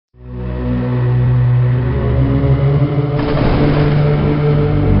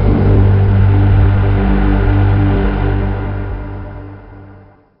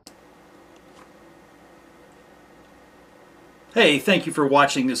Hey, thank you for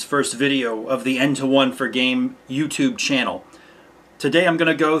watching this first video of the N-to-1 for Game YouTube channel. Today I'm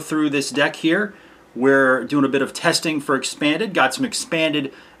going to go through this deck here. We're doing a bit of testing for Expanded. Got some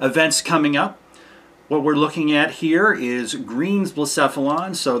Expanded events coming up. What we're looking at here is Green's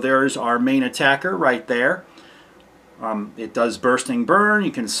Blacephalon. So there's our main attacker right there. It does Bursting Burn. You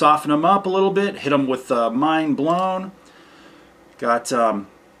can soften them up a little bit. Hit them with Mind Blown.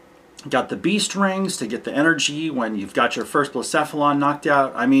 Got the Beast Rings to get the energy when you've got your first Blacephalon knocked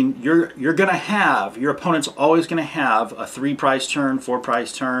out. I mean, you're gonna have, your opponent's always gonna have a 3-prize turn,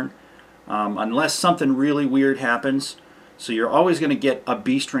 4-prize turn, unless something really weird happens. So you're always gonna get a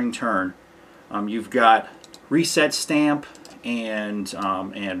Beast Ring turn. You've got Reset Stamp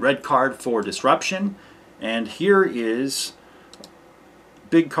and red card for Disruption. And here is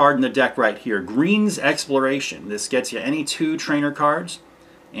big card in the deck right here, Green's Exploration. This gets you any 2 trainer cards.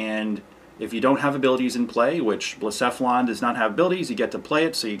 And if you don't have abilities in play, which Blacephalon does not have abilities, you get to play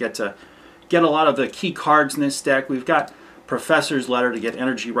it, so you get to get a lot of the key cards in this deck. We've got Professor's Letter to get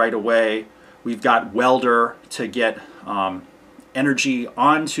energy right away. We've got Welder to get energy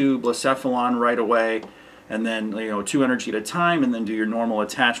onto Blacephalon right away, and then 2 energy at a time, and then do your normal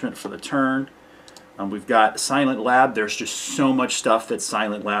attachment for the turn. We've got Silent Lab. There's just so much stuff that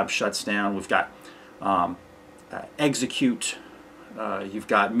Silent Lab shuts down. We've got Execute. You've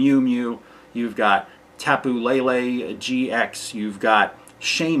got MewMew, you've got Tapu Lele GX, you've got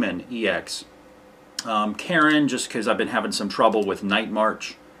Shaman EX, Karen, just because I've been having some trouble with Night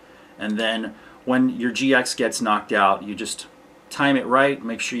March. And then when your GX gets knocked out, you just time it right,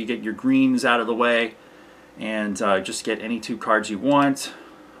 make sure you get your greens out of the way, and just get any 2 cards you want.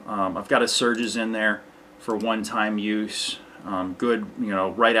 I've got a Surges in there for one-time use, good,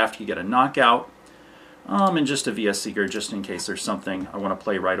 right after you get a knockout. And just a VS Seeker just in case there's something I want to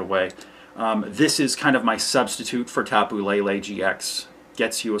play right away. This is kind of my substitute for Tapu Lele GX.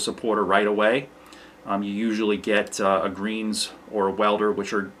 Gets you a supporter right away. You usually get a Greens or a Welder,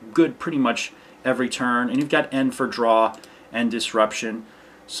 which are good pretty much every turn. And you've got End for Draw and Disruption.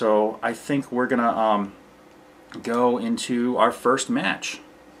 So I think we're going to go into our first match.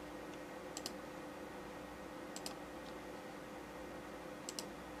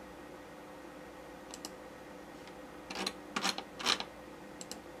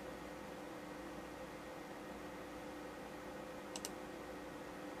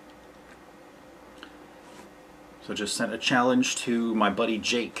 So just sent a challenge to my buddy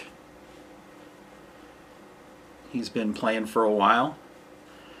Jake. He's been playing for a while.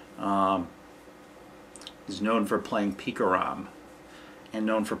 He's known for playing Pikarom and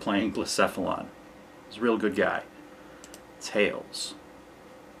known for playing Blacephalon. He's a real good guy. Tails.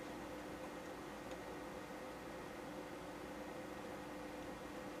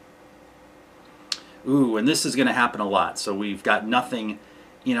 Ooh, and this is going to happen a lot. So we've got nothing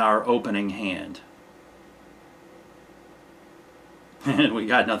in our opening hand. And we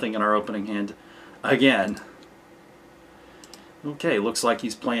got nothing in our opening hand again. Okay, looks like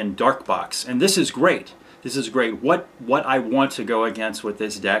he's playing DarkBox, and this is great. This is great. What I want to go against with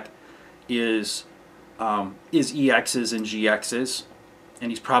this deck is EXs and GXs,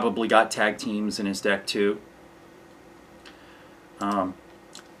 and he's probably got tag teams in his deck too. I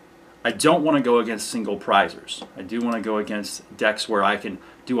don't want to go against single prizers. I do want to go against decks where I can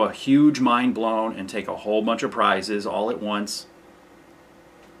do a huge Mind Blown and take a whole bunch of prizes all at once.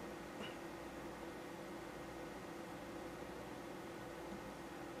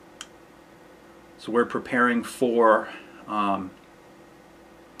 So we're preparing for,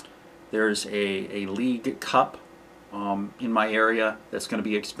 there's a League Cup in my area that's going to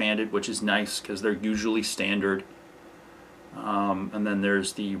be expanded, which is nice because they're usually standard. And then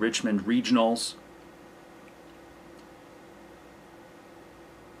there's the Richmond Regionals.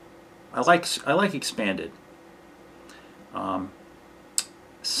 I like expanded.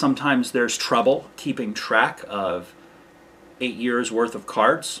 Sometimes there's trouble keeping track of 8 years worth of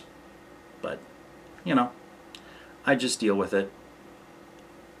cards, but I just deal with it.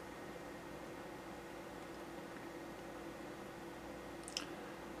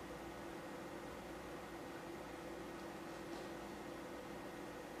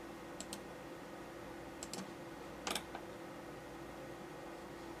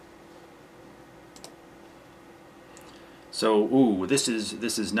 So, ooh, this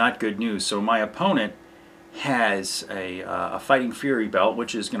is not good news. So my opponent has a Fighting Fury belt,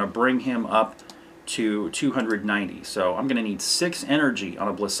 which is going to bring him up to 290. So I'm going to need 6 energy on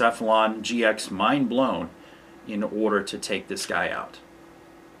a Blacephalon-GX Mind Blown in order to take this guy out.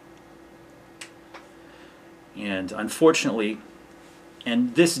 And unfortunately,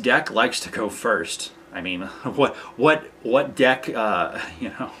 and this deck likes to go first. I mean, what deck, you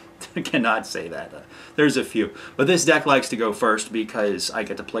know, cannot say that. There's a few. But this deck likes to go first because I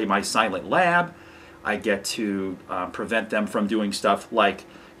get to play my Silent Lab. I get to prevent them from doing stuff like,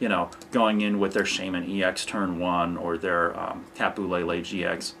 you know, going in with their Shaman EX turn 1 or their Tapu Lele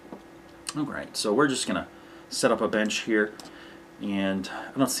GX. Alright, so we're just going to set up a bench here. And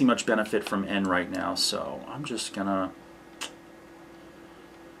I don't see much benefit from N right now, so I'm just going to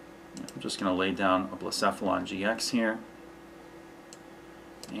lay down a Blacephalon-GX here.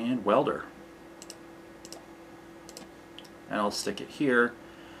 And Welder. And I'll stick it here.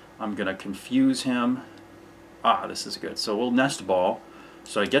 I'm going to confuse him. Ah, this is good. So we'll Nest Ball.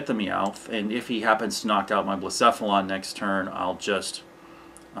 So I get the Meowth, and if he happens to knock out my Blacephalon next turn, I'll just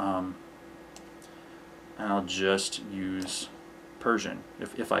use Persian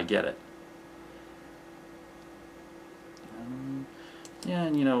if I get it. Yeah,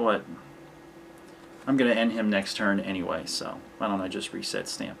 and you know what? I'm going to end him next turn anyway, so why don't I just reset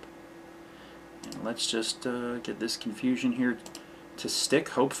Stamp? And let's just get this confusion here to stick,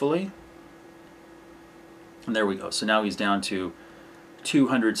 hopefully. And there we go. So now he's down to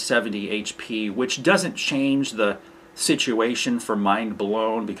 270 HP, which doesn't change the situation for Mind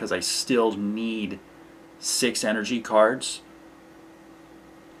Blown because I still need 6 energy cards.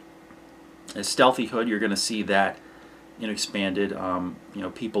 As Stealthy Hood, you're going to see that in expanded. You know,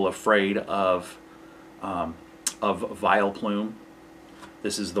 people afraid of Vileplume.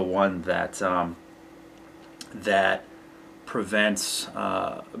 This is the one that that prevents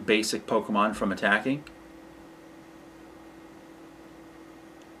basic Pokemon from attacking.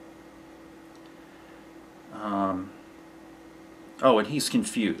 Oh, and he's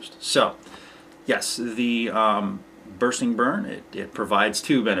confused. So, yes, the Bursting Burn, it provides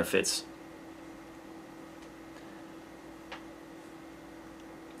 2 benefits.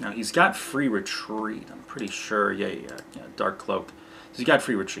 Now, he's got free retreat. I'm pretty sure. Yeah, Dark Cloak. So he's got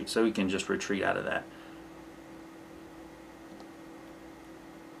free retreat, so he can just retreat out of that.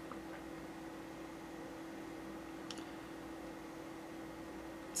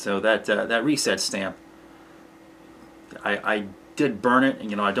 So that reset Stamp, I did burn it,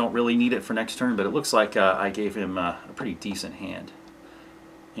 and you know I don't really need it for next turn, but it looks like I gave him a pretty decent hand.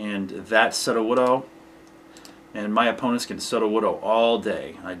 And that Sudowoodo, and my opponents can Sudowoodo all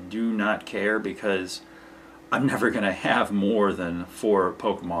day. I do not care because I'm never going to have more than 4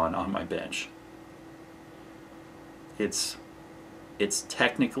 Pokemon on my bench. It's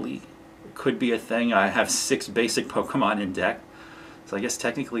technically, it could be a thing. I have 6 basic Pokemon in deck. So I guess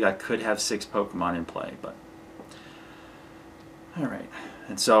technically I could have 6 Pokemon in play, but alright.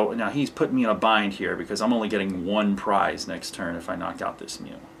 And so now he's putting me in a bind here because I'm only getting 1 prize next turn if I knock out this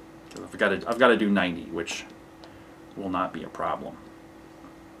Mew. So I've got to do 90, which will not be a problem.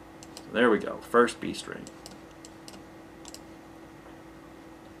 So there we go. First Beast Ring.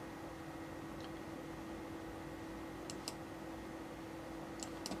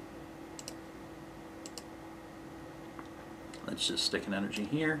 Let's just stick an energy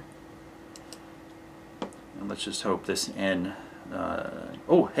here. And let's just hope this N...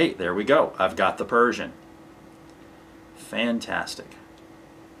 oh, hey, there we go. I've got the Persian. Fantastic.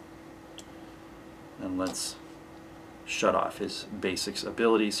 And let's shut off his basics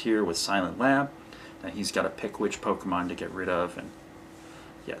abilities here with Silent Lab. Now he's got to pick which Pokemon to get rid of. And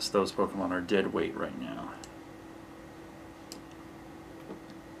yes, those Pokemon are dead weight right now.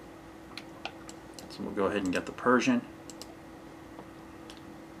 So we'll go ahead and get the Persian.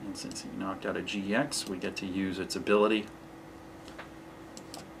 And since he knocked out a GX, we get to use its ability.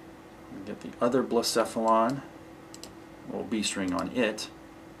 We get the other Blacephalon. We'll Beast Ring on it.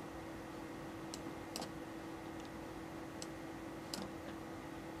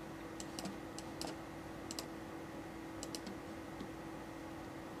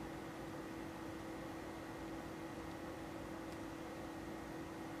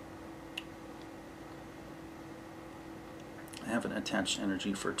 I haven't attached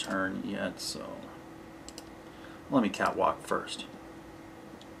energy for turn yet, so let me Catwalk first.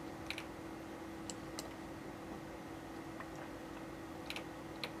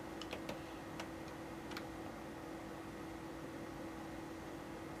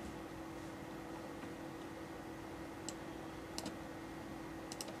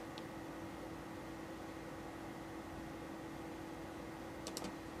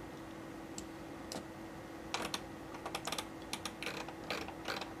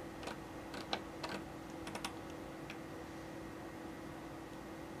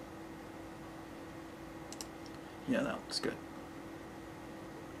 Yeah, that looks good.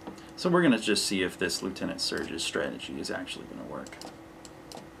 So we're going to just see if this Lieutenant Surge's strategy is actually going to work.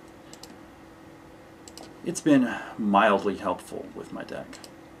 it's been mildly helpful with my deck.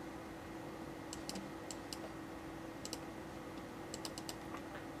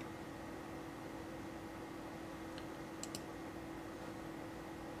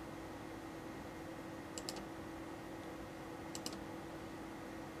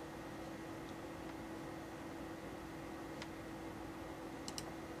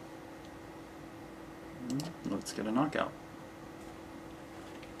 Let's get a knockout.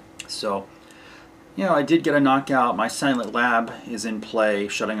 So, you know, I did get a knockout. My Silent Lab is in play,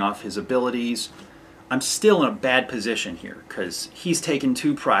 shutting off his abilities. I'm still in a bad position here because he's taken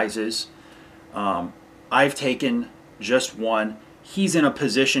 2 prizes. I've taken just 1. He's in a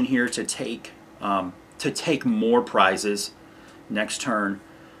position here to take more prizes next turn,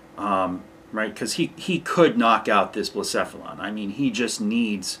 right? Because he could knock out this Blacephalon. I mean, he just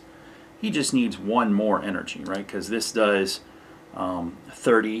needs 1 more energy, right? Because this does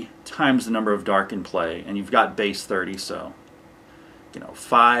 30 times the number of dark in play, and you've got base 30, so, you know,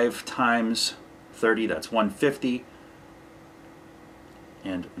 5 times 30, that's 150.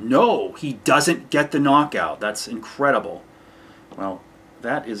 And no, he doesn't get the knockout. That's incredible. Well,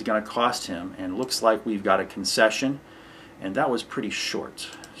 that is going to cost him, and looks like we've got a concession, and that was pretty short.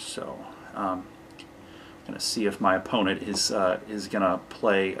 So, I'm going to see if my opponent is going to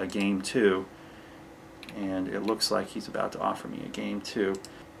play a game 2, and it looks like he's about to offer me a game 2.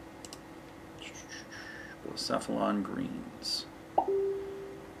 Blacephalon greens.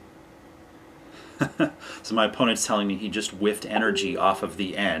 So my opponent's telling me he just whiffed energy off of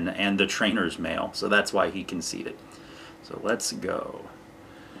the N and the trainer's mail, so that's why he conceded. So let's go.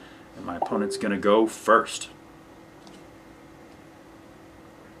 And my opponent's going to go first.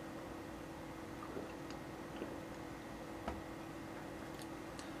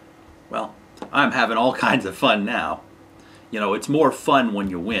 Well, I'm having all kinds of fun now. You know, it's more fun when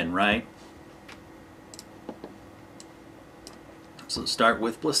you win, right? So start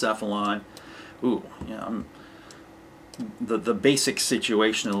with Blacephalon. Ooh, yeah, the basic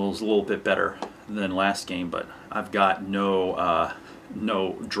situation is a little bit better than last game, but I've got no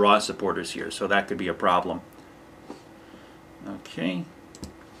draw supporters here, so that could be a problem. Okay.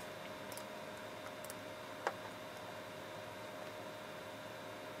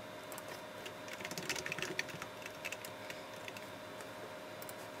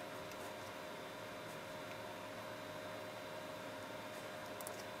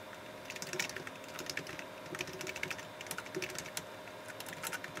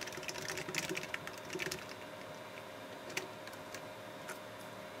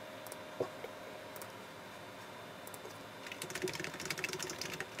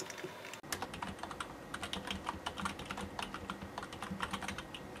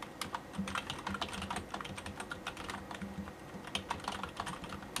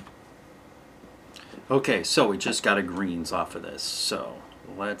 Okay, so we just got a greens off of this, so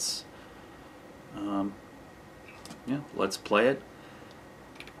let's let's play it.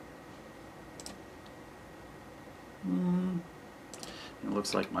 It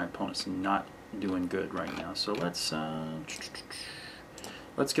looks like my opponent's not doing good right now, so let's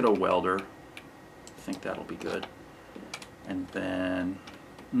get a welder. I think that'll be good, and then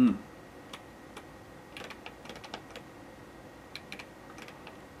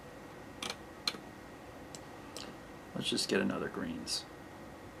let's just get another greens.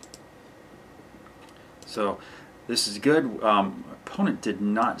 So this is good. Opponent did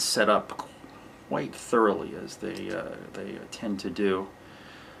not set up quite thoroughly as they tend to do.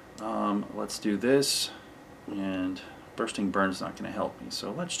 Let's do this, and Bursting Burn's not going to help me.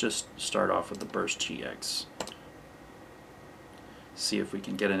 So let's just start off with the Burst GX. See if we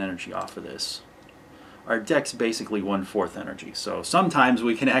can get an energy off of this. Our deck's basically 1/4 energy, so sometimes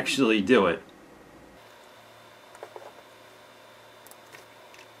we can actually do it.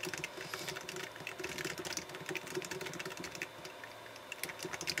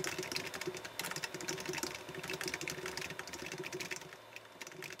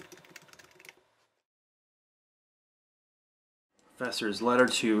 Professor's Letter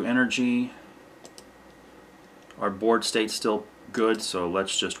to energy. Our board state's still good, so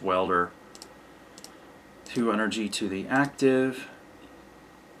let's just welder 2 energy to the active.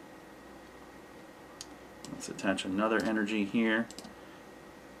 Let's attach another energy here,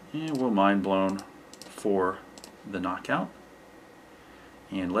 and we'll Mind Blown for the knockout.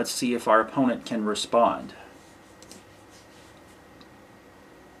 And let's see if our opponent can respond.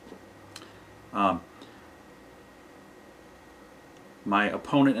 My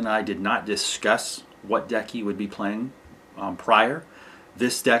opponent and I did not discuss what deck he would be playing prior.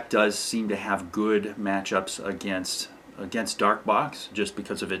 This deck does seem to have good matchups against DarkBox, just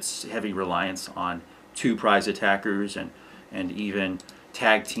because of its heavy reliance on two prize attackers and even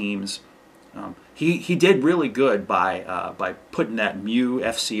tag teams. He did really good by putting that Mew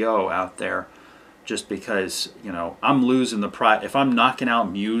FCO out there, just because, you know, I'm losing the prize. If I'm knocking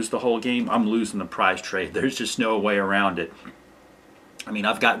out Mews the whole game, I'm losing the prize trade. There's just no way around it. I mean,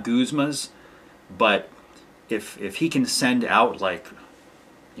 I've got Guzmas, but if he can send out, like,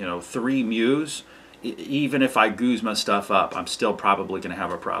 you know, 3 Mews, even if I Guzma stuff up, I'm still probably going to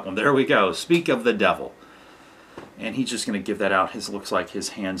have a problem. There we go. Speak of the devil. And he's just going to give that out. His looks like his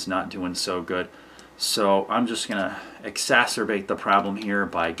hand's not doing so good. So I'm just going to exacerbate the problem here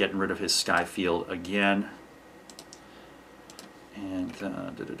by getting rid of his Sky Field again. And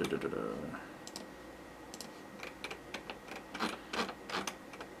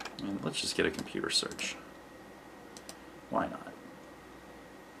and let's just get a computer search. Why not?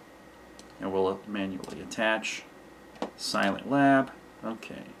 And we'll manually attach. Silent Lab.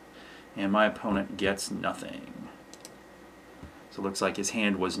 Okay. And my opponent gets nothing. So it looks like his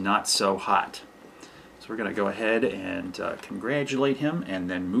hand was not so hot. So we're going to go ahead and congratulate him and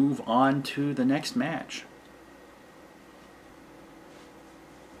then move on to the next match.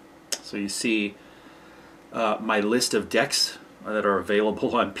 So you see my list of decks that are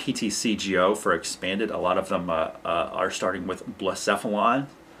available on PTCGO for Expanded. A lot of them are starting with Blacephalon.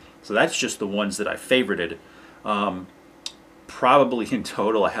 So that's just the ones that I favorited. Probably in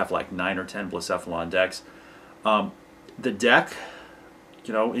total I have like 9 or 10 Blacephalon decks. The deck,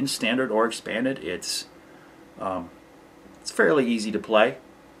 you know, in Standard or Expanded, it's fairly easy to play.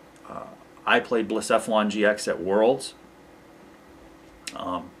 I played Blacephalon-GX at Worlds.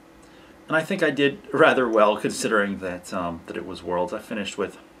 And I think I did rather well considering that that it was Worlds. I finished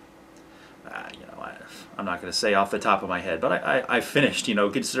with, you know, I'm not going to say off the top of my head, but I finished, you know,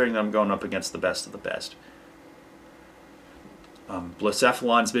 considering that I'm going up against the best of the best.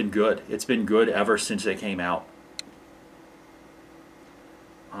 Blacephalon's been good. It's been good ever since it came out.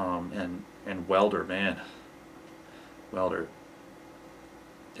 And Wailord, man. Wailord.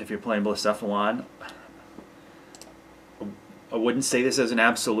 If you're playing Blacephalon, I wouldn't say this as an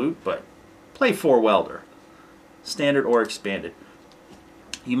absolute, but play 4 Wailord, Standard or Expanded.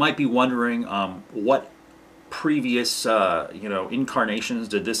 You might be wondering what previous you know, incarnations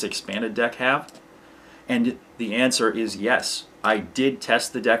did this Expanded deck have? And the answer is yes. I did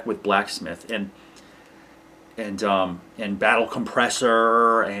test the deck with Blacksmith and Battle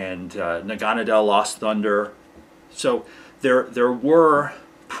Compressor and Naganadel Lost Thunder. So there were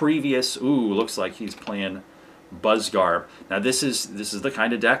previous. Ooh, looks like he's playing Buzzgarb. Now this is the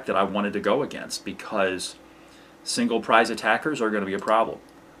kind of deck that I wanted to go against because single prize attackers are going to be a problem.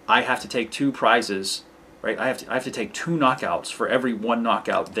 I have to take 2 prizes, right? I have to take 2 knockouts for every 1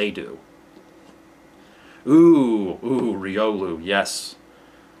 knockout they do. Ooh, Riolu, yes.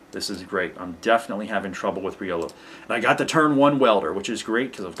 This is great. I'm definitely having trouble with Riolu. And I got the turn 1 Wailord, which is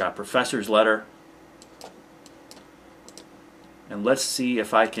great because I've got Professor's Letter. And let's see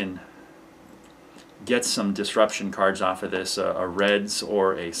if I can get some disruption cards off of this. A Reds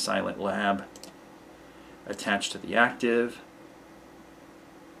or a Silent Lab attached to the active.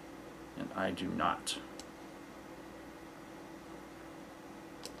 And I do not.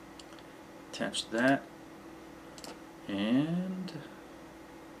 Attach that. And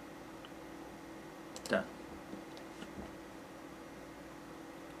done.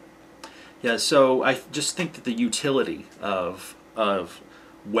 Yeah, so I just think that the utility of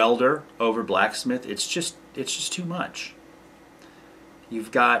Wailord over Blacksmith, it's just too much.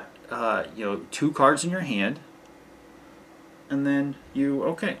 You've got you know, 2 cards in your hand, and then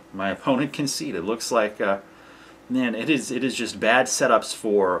okay, my opponent conceded. Looks like man, it is just bad setups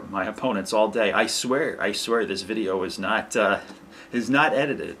for my opponents all day. I swear this video is not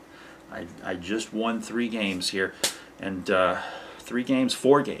edited. I just won 3 games here, and 4 games,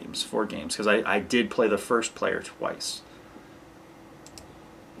 because I did play the first player twice.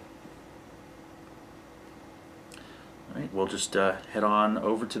 All right, we'll just head on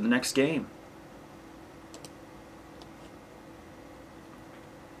over to the next game.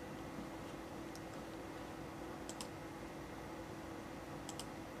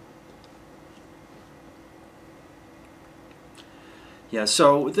 Yeah,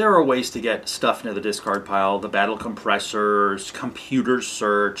 so there are ways to get stuff into the discard pile. The Battle Compressors, Computer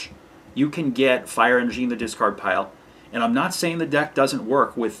Search. You can get Fire Energy in the discard pile. And I'm not saying the deck doesn't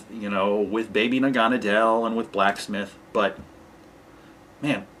work with, you know, with Baby Naganadel and with Blacksmith, but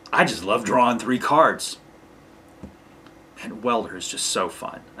man, I just love drawing 3 cards. And Wailord is just so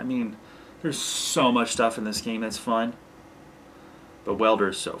fun. I mean, there's so much stuff in this game that's fun, but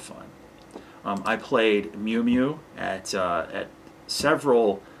Wailord is so fun. I played MewMew at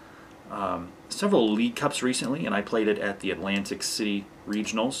several several League Cups recently, and I played it at the Atlantic City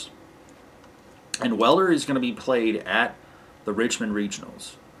Regionals. And Wailord is going to be played at the Richmond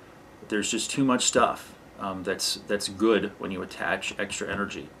Regionals. There's just too much stuff that's good when you attach extra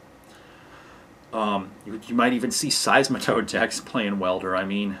energy. You might even see Seismitoad decks playing Wailord. I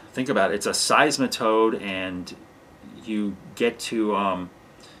mean, think about it. It's a Seismitoad, and you get to,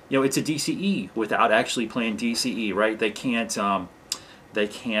 you know, it's a DCE without actually playing DCE, right? They can't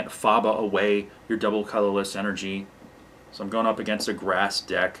Faba away your double colorless energy. So I'm going up against a grass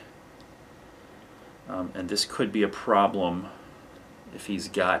deck, and this could be a problem if he's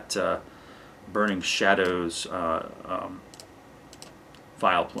got Burning Shadows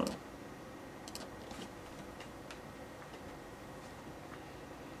Vileplume.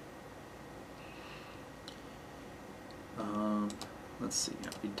 Let's see,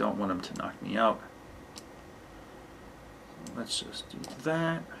 we don't want him to knock me out. Let's just do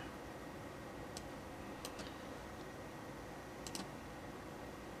that.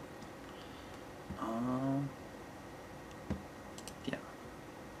 Yeah.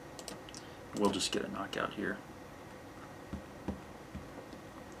 We'll just get a knockout here.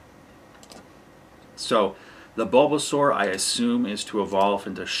 So, the Bulbasaur, I assume, is to evolve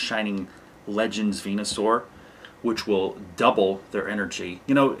into Shining Legends Venusaur, which will double their energy.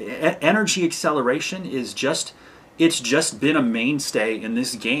 You know, energy acceleration is just, it's just been a mainstay in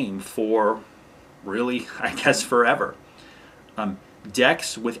this game for really, I guess, forever.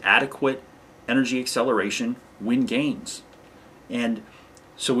 Decks with adequate energy acceleration win games. And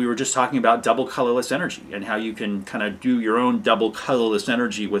so we were just talking about double colorless energy and how you can kind of do your own double colorless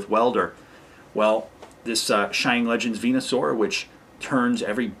energy with Wailord. Well, this Shining Legends Venusaur, which turns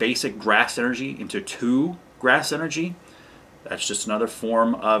every basic grass energy into 2 grass energy, that's just another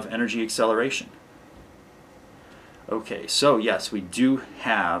form of energy acceleration. Okay, so yes, we do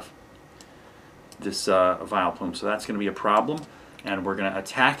have this Vileplume, so that's going to be a problem, and we're going to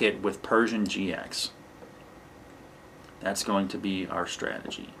attack it with Persian GX. That's going to be our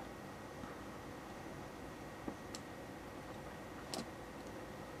strategy.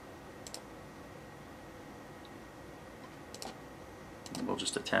 We'll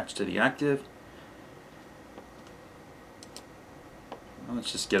just attach to the active.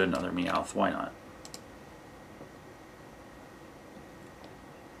 Let's just get another Meowth, why not?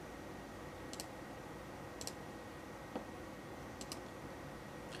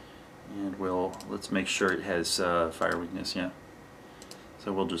 And let's make sure it has fire weakness, yeah.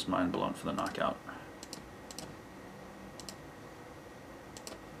 So we'll just Mind Blown for the knockout.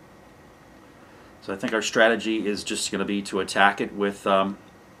 So I think our strategy is just going to be to attack it with Persian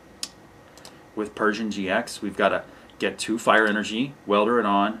GX. We've got to get 2 fire energy, Wailord it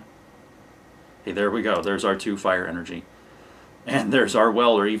on. Hey, there we go. There's our 2 fire energy. And there's our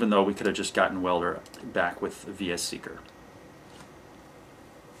Wailord, even though we could have just gotten Wailord back with VS Seeker.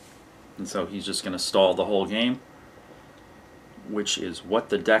 And so he's just going to stall the whole game, which is what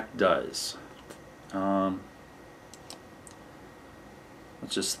the deck does. Let's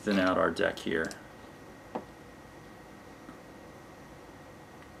just thin out our deck here.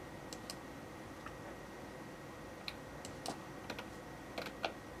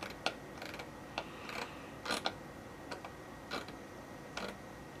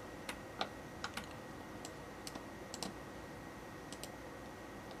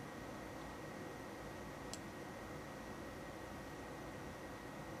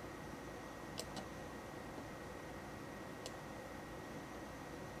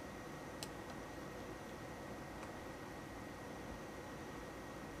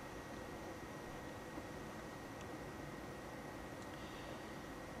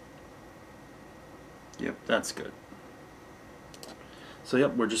 Yep, that's good. So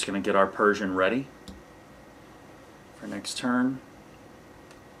yep, we're just going to get our Persian ready for next turn.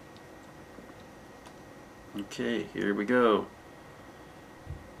 Okay, here we go.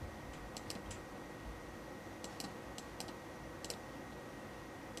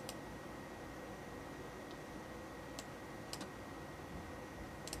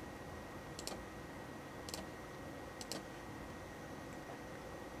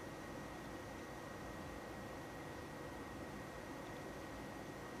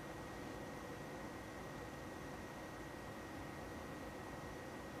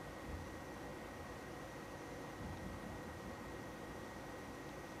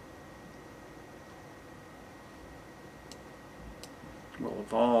 We'll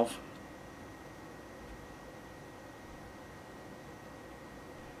evolve.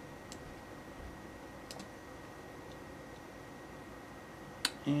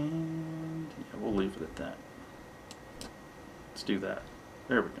 And yeah, we'll leave it at that. Let's do that.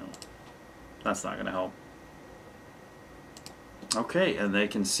 There we go. That's not going to help. Okay, and they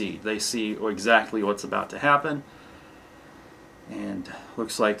can see. They see exactly what's about to happen. And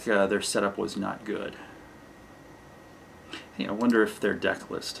looks like their setup was not good. Hey, I wonder if their deck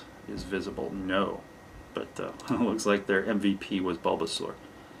list is visible. No. But looks like their MVP was Bulbasaur.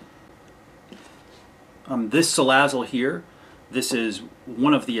 This Salazzle here, this is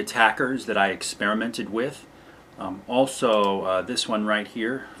one of the attackers that I experimented with. Also, this one right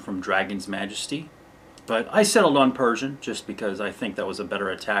here from Dragon's Majesty. But I settled on Persian just because I think that was a better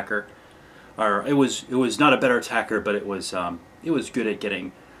attacker. Or it was not a better attacker, but it was good at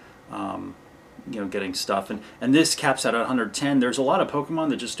getting getting stuff. And this caps out at 110. There's a lot of Pokemon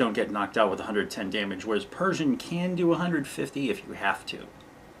that just don't get knocked out with 110 damage, whereas Persian can do 150 if you have to.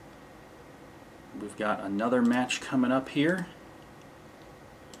 We've got another match coming up here.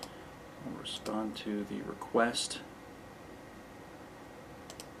 I'll respond to the request.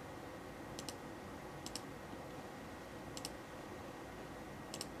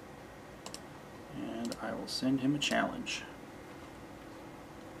 And I will send him a challenge.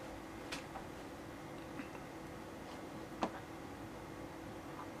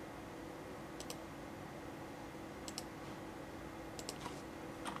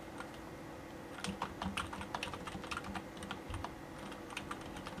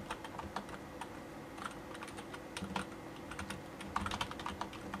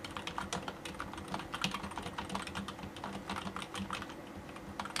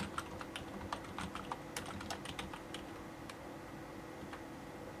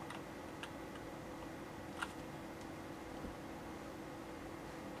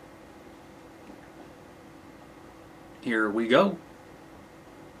 Here we go.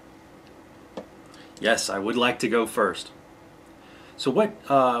 Yes, I would like to go first. So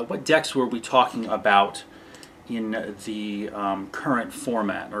what decks were we talking about in the current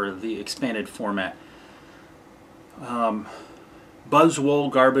format, or the expanded format? Buzzwole,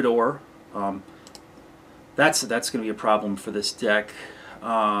 Garbodor. That's going to be a problem for this deck.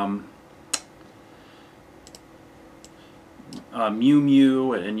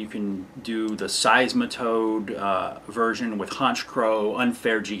 MewMew, and you can do the Seismitoad version with Honchkrow,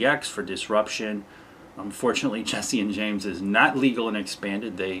 Unfair GX for disruption. Unfortunately, Jesse and James is not legal and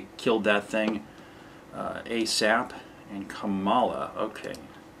expanded. They killed that thing ASAP. And Kamala, okay.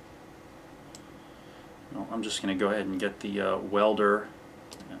 Well, I'm just going to go ahead and get the welder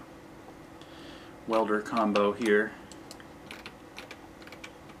combo here.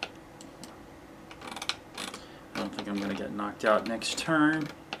 I don't think I'm going to get knocked out next turn.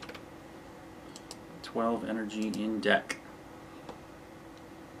 12 energy in deck.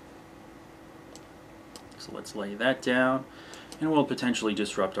 So let's lay that down. And we'll potentially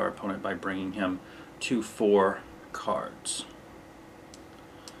disrupt our opponent by bringing him to 4 cards.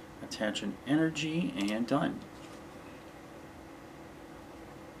 Attach an energy and done.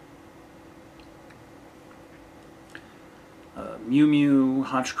 MewMew,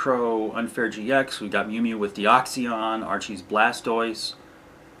 Honchkrow, Unfair GX. We've got MewMew with Deoxyon, Archie's Blastoise.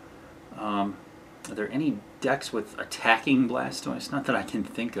 Are there any decks with attacking Blastoise? Not that I can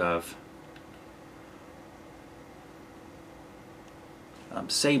think of.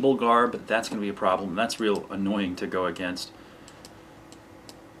 Sable Garb, that's going to be a problem. That's real annoying to go against.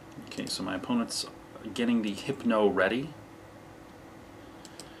 Okay, so my opponent's getting the Hypno ready.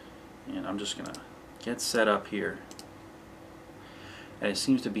 And I'm just going to get set up here. And it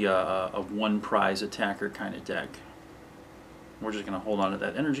seems to be a one prize attacker kind of deck. We're just going to hold on to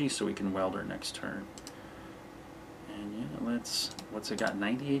that energy so we can weld her next turn. And yeah, what's it got,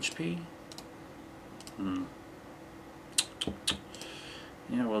 90 HP?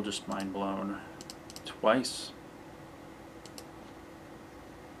 Yeah, we'll just Mind Blown twice.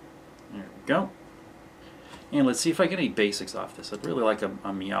 There we go. And let's see if I get any basics off this. I'd really like a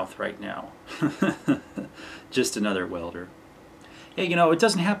Meowth right now. Just another welder. Hey, you know, it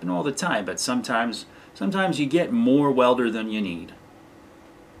doesn't happen all the time, but sometimes you get more welder than you need.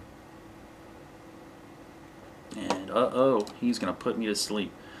 And uh-oh, he's going to put me to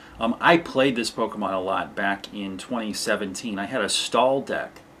sleep. I played this Pokemon a lot back in 2017. I had a stall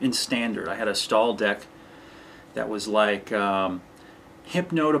deck in Standard. I had a stall deck that was like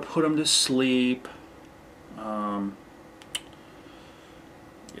Hypno to put him to sleep. Yeah,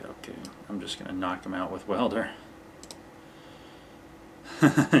 okay. I'm just going to knock him out with Welder.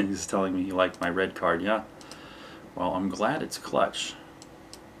 He's telling me he liked my red card, yeah. Well, I'm glad it's clutch.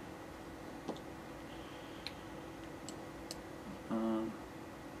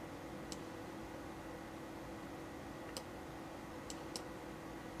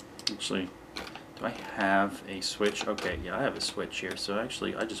 Actually, Do I have a switch? Okay, yeah, I have a switch here. So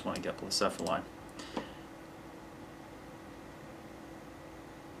actually, I just want to get Blacephalon.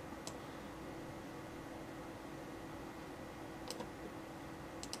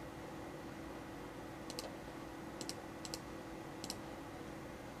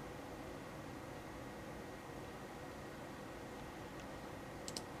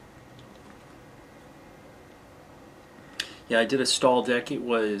 Yeah, I did a stall deck. It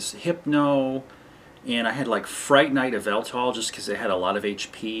was Hypno, and I had like Fright Night of Eltol just because it had a lot of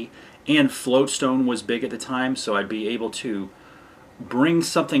HP. And Floatstone was big at the time, so I'd be able to bring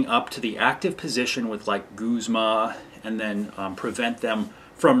something up to the active position with like Guzma, and then prevent them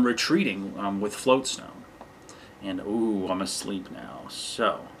from retreating with Floatstone. And ooh, I'm asleep now.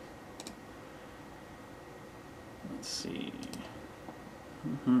 So, let's see.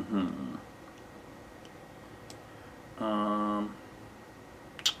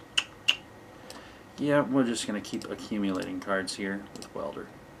 Yeah, we're just going to keep accumulating cards here with Welder.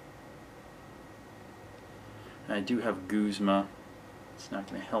 I do have Guzma. It's not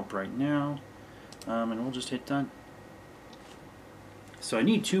going to help right now. And we'll just hit done. So I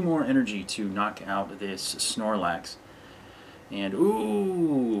need 2 more energy to knock out this Snorlax. And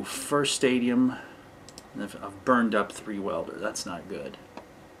ooh, first stadium. I've burned up 3 Welder. That's not good.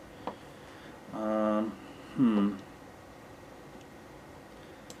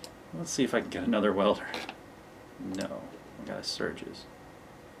 Let's see if I can get another Welder. No, I got a Surges.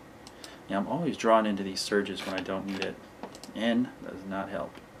 Yeah, I'm always drawn into these Surges when I don't need it. N does not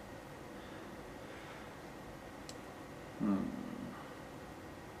help.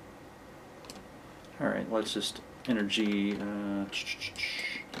 Alright, let's just energy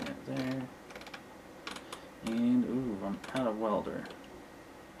get there. And ooh, I'm out of Welder.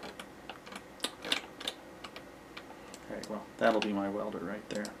 Alright, well, that'll be my Welder right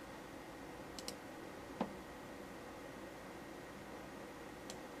there.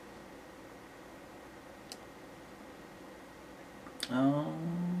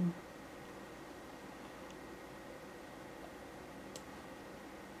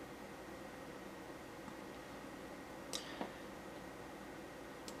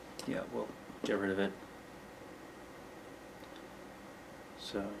 Yeah, we'll get rid of it.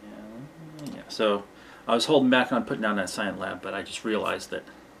 So, yeah. So, I was holding back on putting down that Silent Lab, but I just realized that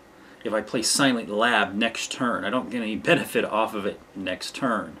if I play Silent Lab next turn, I don't get any benefit off of it next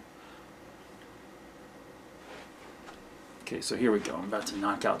turn. Okay, so here we go. I'm about to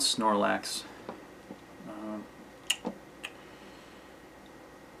knock out Snorlax.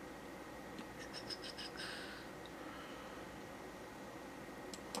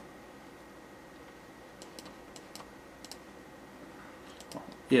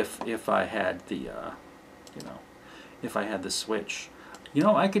 If I had the if I had the Switch,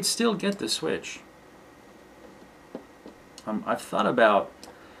 I could still get the Switch. I've thought about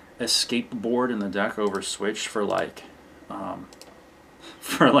Escape Board in the deck over Switch for like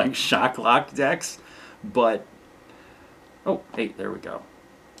Shock Lock decks, but oh hey, there we go.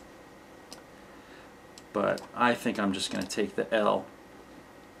 But I think I'm just going to take the L.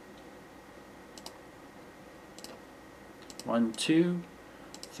 1, 2,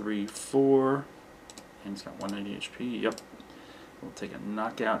 3, 4, and it's got 190 HP. Yep. We'll take a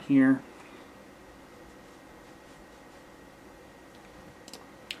knockout here.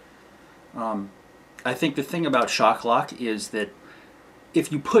 I think the thing about Shock Lock is that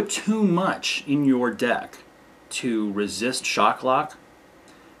if you put too much in your deck to resist Shock Lock,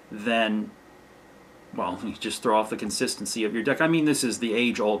 then, well, you just throw off the consistency of your deck. I mean, this is the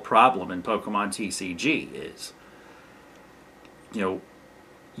age-old problem in Pokemon TCG is,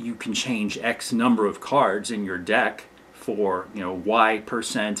 you can change X number of cards in your deck for,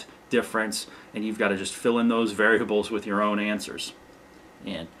 Y% difference, and you've got to just fill in those variables with your own answers.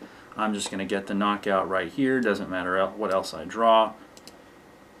 And I'm just going to get the knockout right here. Doesn't matter what else I draw.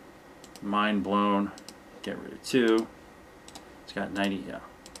 Mind blown. Get rid of 2. It's got 90, yeah.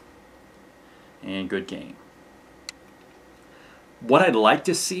 And good game. What I'd like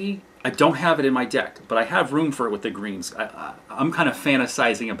to see, I don't have it in my deck, but I have room for it with the greens. I'm kind of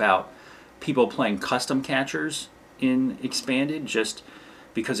fantasizing about people playing custom catchers in Expanded just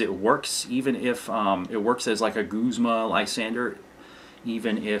because it works, even if it works as like a Guzma, Lysander,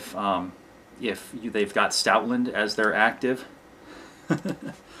 even if they've got Stoutland as their active.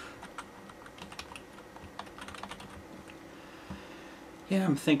 Yeah,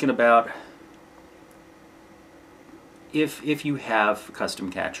 I'm thinking about if you have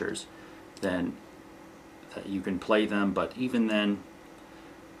custom catchers, then you can play them, but even then,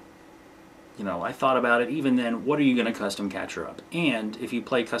 you know, I thought about it. Even then, what are you going to custom catcher up? And if you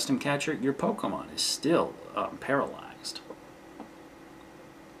play custom catcher, your Pokemon is still paralyzed.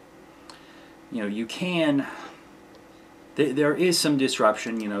 You know, you can. There is some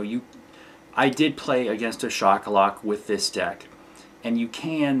disruption. You know, I did play against a Shocklock with this deck, and you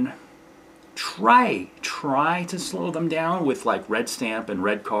can try to slow them down with like Red Stamp and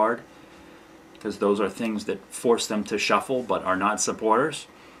Red Card, because those are things that force them to shuffle but are not supporters.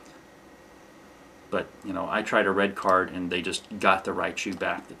 But, you know, I tried a Red Card and they just got the Raichu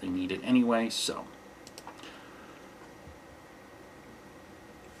back that they needed anyway, so.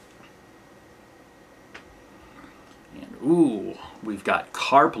 And, ooh, we've got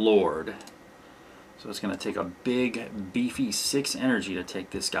Carplord. So it's going to take a big, beefy 6 energy to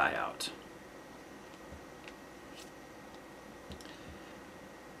take this guy out.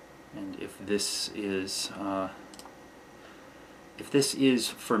 And if this is for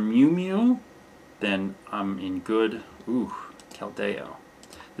MewMew, then I'm in good. Ooh, Keldeo.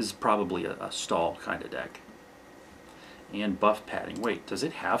 This is probably a stall kind of deck. And buff padding. Wait, does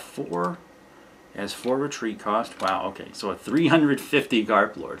it have 4? It has 4 retreat cost. Wow. Okay, so a 350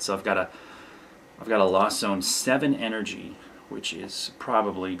 Carplord. So I've got a Lost Zone 7 energy, which is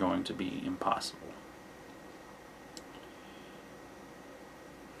probably going to be impossible.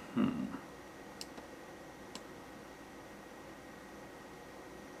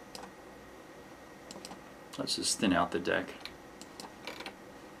 Let's just thin out the deck.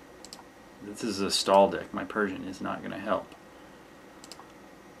 This is a stall deck. My Persian is not going to help.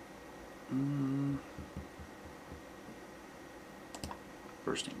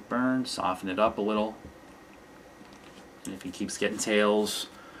 Bursting Burn, soften it up a little. And if he keeps getting tails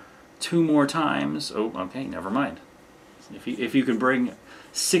 2 more times, oh, okay, never mind. If you can bring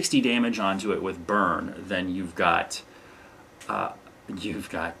 60 damage onto it with Burn, then you've got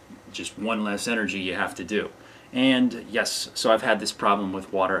just 1 less energy you have to do. And yes, so I've had this problem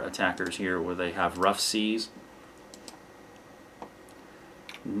with water attackers here where they have rough seas.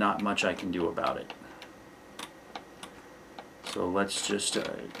 Not much I can do about it. So let's just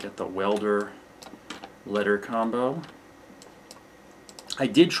get the welder letter combo. I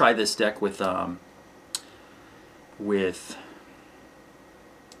did try this deck with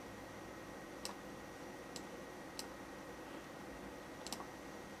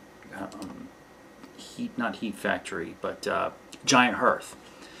not Heat Factory, but Giant Hearth,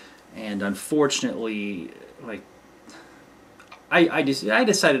 and unfortunately, like, I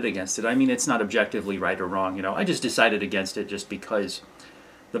decided against it. I mean, it's not objectively right or wrong, you know. I just decided against it just because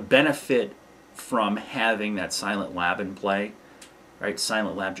the benefit from having that Silent Lab in play, right?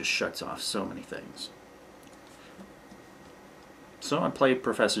 Silent Lab just shuts off so many things. So I play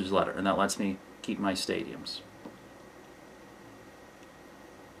Professor's Letter, and that lets me keep my stadiums.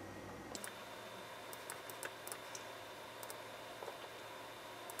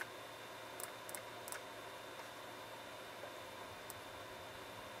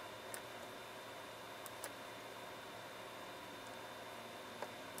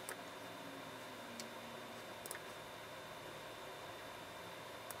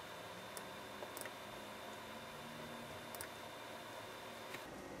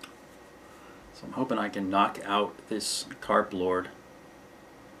 So I'm hoping I can knock out this Carplord.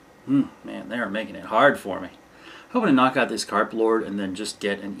 Man, they are making it hard for me. Hoping to knock out this Carplord and then just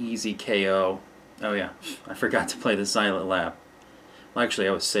get an easy KO. Oh yeah, I forgot to play the Silent Lab. Well, actually,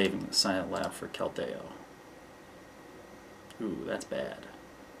 I was saving the Silent Lab for Keldeo. Ooh, that's bad.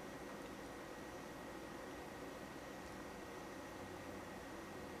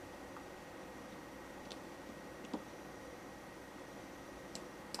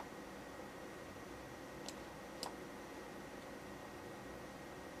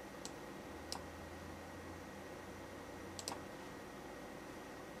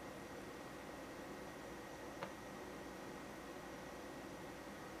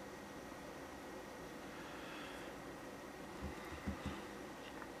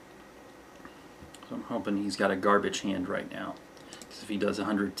 So I'm hoping he's got a garbage hand right now. Because if he does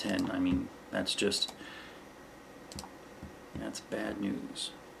 110, I mean, that's bad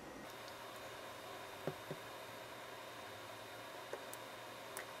news.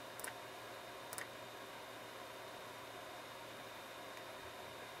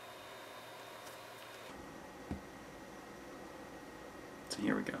 So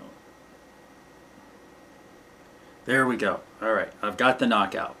here we go. There we go. Alright, I've got the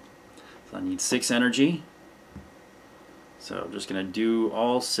knockout. So I need 6 energy. So I'm just going to do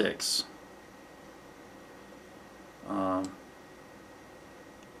all 6.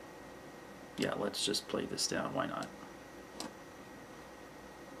 Yeah, let's just play this down. Why not?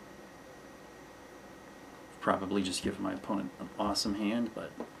 Probably just give my opponent an awesome hand,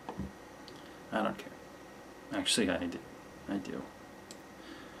 but I don't care. Actually, I do. I do.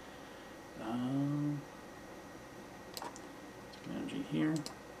 Energy here.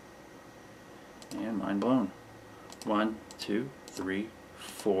 And mind blown. 1, 2, 3,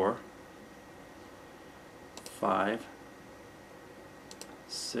 4, 5,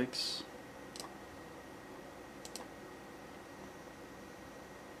 6.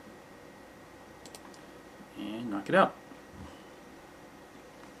 And knock it out.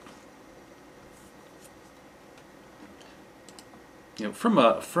 You know, from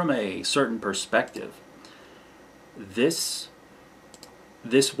a certain perspective, this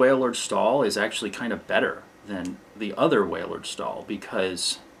Wailord stall is actually kind of better than the other Wailord stall,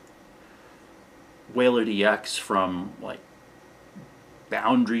 because Wailord-GX from like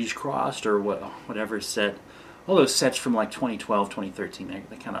Boundaries Crossed or whatever set, all those sets from like 2012, 2013,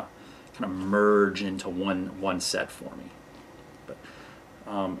 they kind of merge into one set for me. But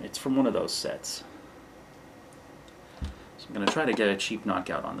it's from one of those sets. So I'm going to try to get a cheap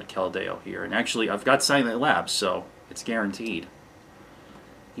knockout on the Keldeo here. And actually, I've got Silent Labs, so it's guaranteed.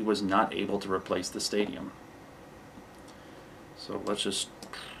 He was not able to replace the stadium. So let's just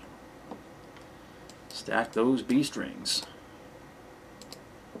stack those beast rings.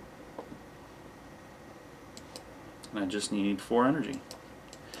 And I just need 4 energy.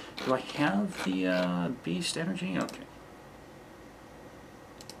 Do I have the beast energy? Okay.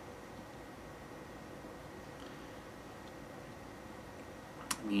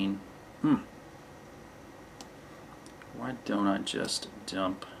 I mean, why don't I just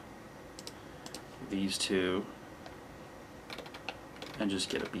dump these two and just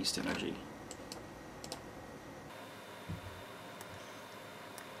get a beast energy?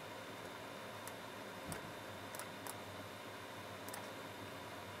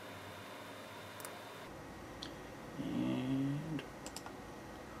 And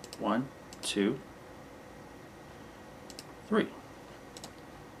 1, 2, 3.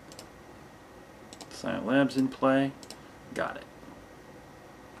 Silent Labs in play. Got it.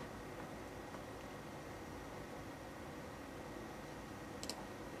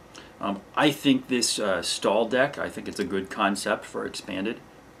 I think this stall deck, I think it's a good concept for Expanded.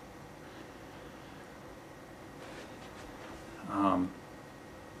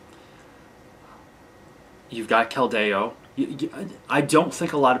 You've got Keldeo. I don't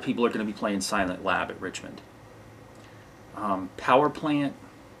think a lot of people are going to be playing Silent Lab at Richmond. Power Plant,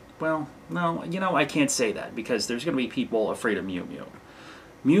 well, no, you know, I can't say that because there's going to be people afraid of MewMew.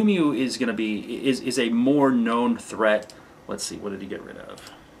 MewMew is going to be is a more known threat. Let's see, what did he get rid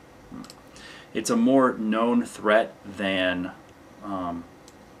of? It's a more known threat than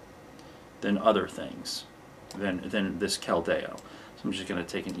other things, than this Keldeo. So I'm just going to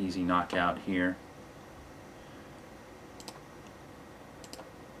take an easy knockout here.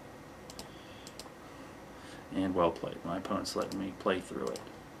 And well played. My opponent's letting me play through it.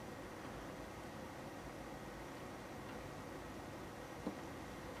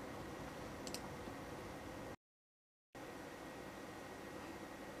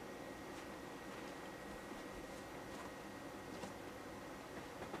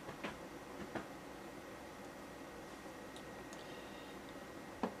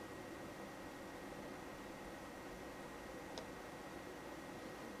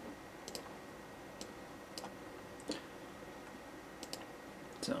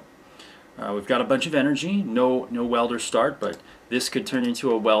 So we've got a bunch of energy, no welder start, but this could turn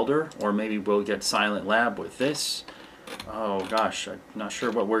into a welder, or maybe we'll get Silent Lab with this. Oh gosh, I'm not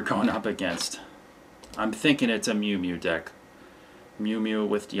sure what we're going up against. I'm thinking it's a MewMew deck. MewMew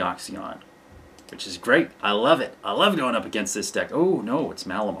with Deoxyon, which is great. I love it. I love going up against this deck. Oh no, it's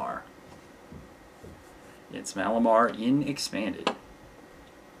Malamar. It's Malamar in Expanded,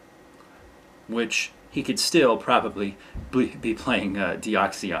 which he could still probably be playing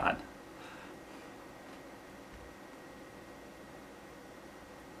Deoxyon.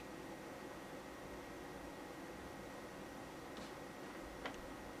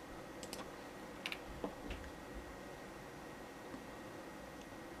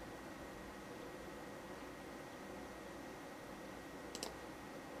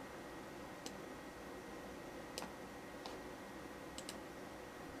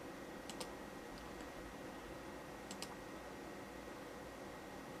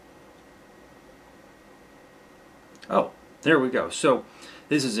 Oh, there we go. So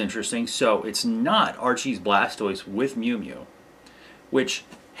this is interesting. So it's not Archie's Blastoise with MewMew, which,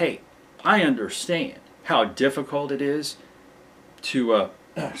 hey, I understand how difficult it is to,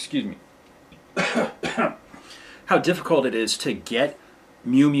 excuse me, how difficult it is to get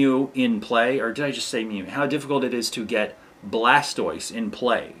MewMew in play, or did I just say Mew? How difficult it is to get Blastoise in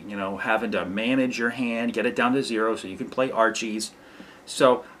play. You know, having to manage your hand, get it down to 0 so you can play Archies.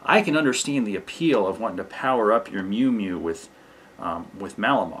 So I can understand the appeal of wanting to power up your MewMew with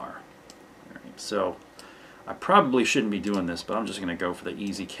Malamar. All right, so I probably shouldn't be doing this, but I'm just going to go for the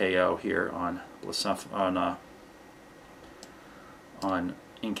easy KO here on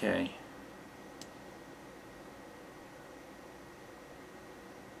Inkay.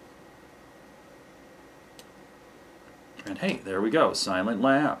 And hey, there we go, Silent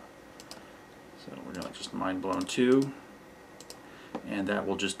Lab. So we're going to just Mind Blown 2. And that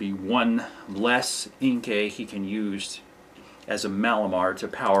will just be one less Inkay he can use as a Malamar to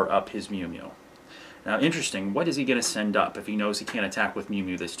power up his MewMew. Now, interesting, what is he going to send up if he knows he can't attack with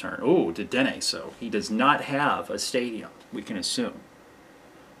MewMew this turn? Oh, Dedenne, so he does not have a Stadium, we can assume.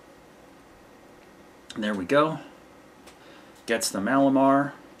 And there we go. Gets the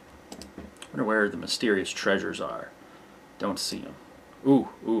Malamar. I wonder where the mysterious treasures are. Don't see them.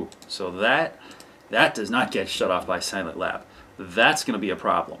 Ooh. So that does not get shut off by Silent Lab. That's going to be a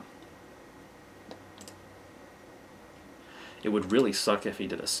problem. It would really suck if he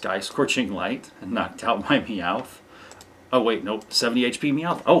did a Sky Scorching Light and knocked out my Meowth. Oh wait, nope, 70 HP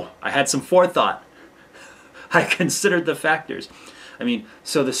Meowth. Oh, I had some forethought. I considered the factors. I mean,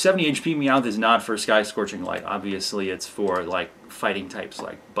 so the 70 HP Meowth is not for Sky Scorching Light. Obviously, it's for like fighting types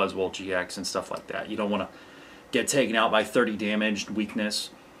like Buzzwole-GX and stuff like that. You don't want to get taken out by 30 damage,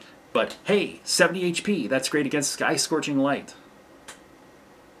 weakness. But hey, 70 HP, that's great against Sky Scorching Light.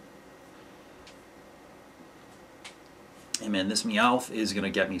 Hey man, this Meowth is going to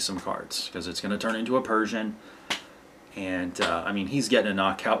get me some cards, because it's going to turn into a Persian. And, I mean, he's getting a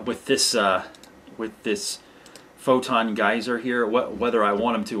knockout with this Photon Geyser here, whether I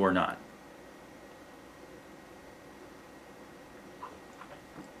want him to or not.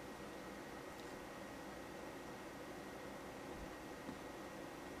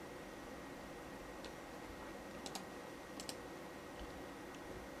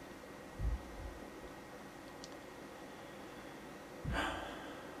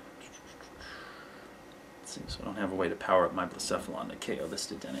 So I don't have a way to power up my Blacephalon to KO this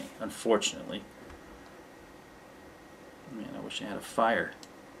Dedenne, unfortunately. Man, I wish I had a fire.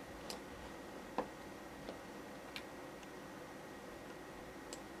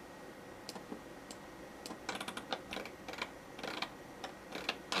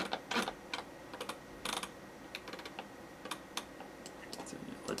 So,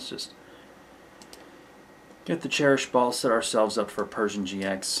 let's just get the Cherish Ball, set ourselves up for Persian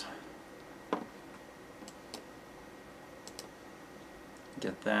GX.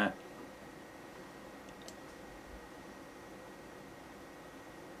 Get that.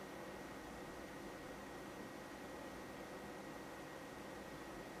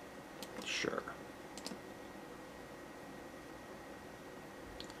 Sure.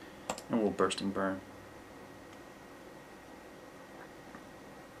 And we'll Bursting Burn.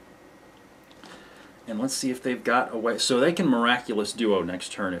 And let's see if they've got a way. So they can Miraculous Duo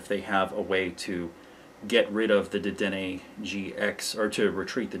next turn if they have a way to get rid of the Dedenne-GX, or to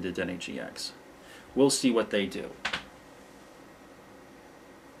retreat the Dedenne-GX. We'll see what they do.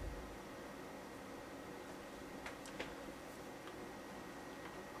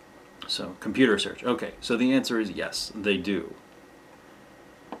 So, computer search. Okay, so the answer is yes, they do.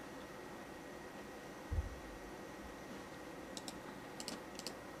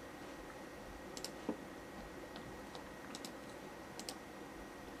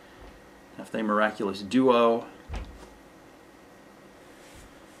 If they Miraculous Duo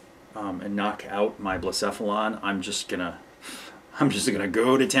and knock out my Blacephalon, I'm just gonna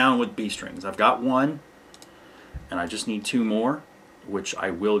go to town with B-Strings. I've got one, and I just need 2 more, which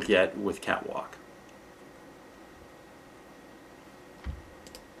I will get with Catwalk.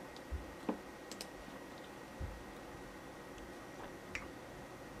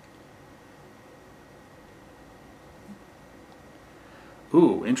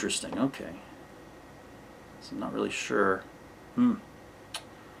 Ooh, interesting. Okay. So I'm not really sure. Let's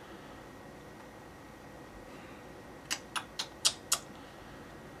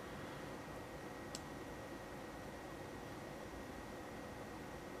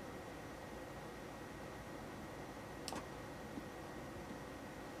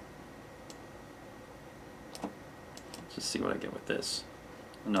just see what I get with this.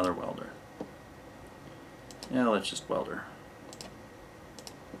 Another Welder. Yeah, let's just Welder.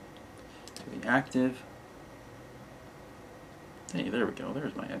 The active. Hey, there we go.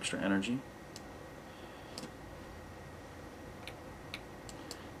 There's my extra energy.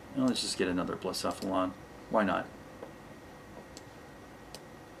 Now let's just get another Blacephalon. Why not?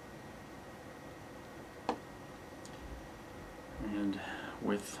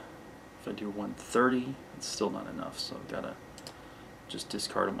 with, if I do 130, it's still not enough, so I've got to just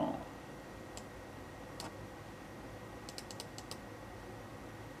discard them all.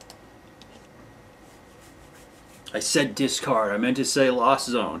 I said discard, I meant to say lost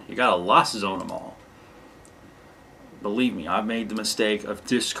zone. You gotta lost zone them all. Believe me, I've made the mistake of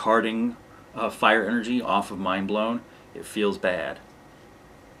discarding fire energy off of Mind Blown. It feels bad.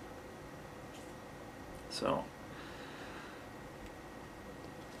 So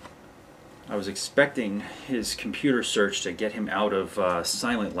I was expecting his computer search to get him out of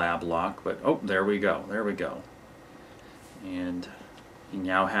Silent Lab lock, but oh, there we go, there we go. And he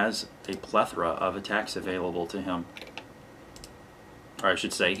now has a plethora of attacks available to him. Or I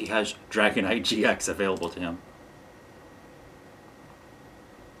should say, he has Dragonite GX available to him.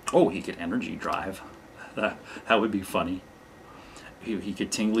 Oh, he could Energy Drive. That would be funny. He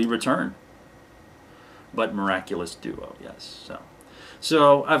could Tingly Return. But Miraculous Duo, yes.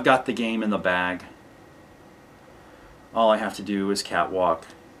 So I've got the game in the bag. All I have to do is catwalk.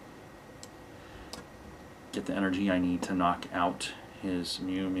 Get the energy I need to knock out his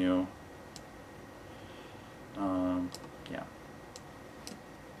MewMew. Yeah.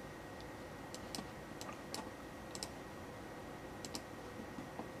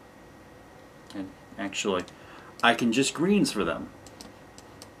 And actually, I can just greens for them.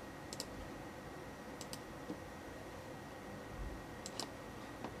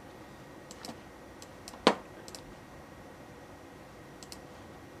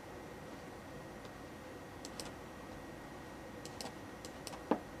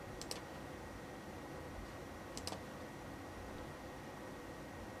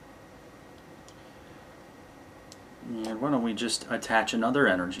 And why don't we just attach another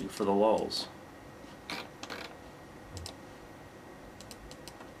energy for the lulz?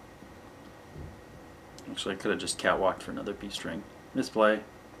 Actually, I could have just catwalked for another B-string. Misplay.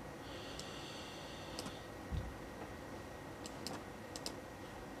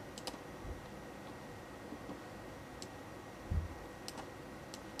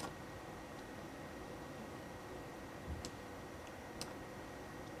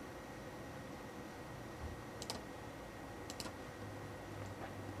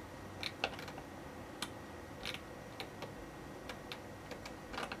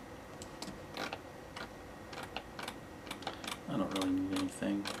 I don't really need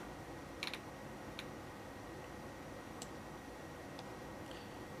anything.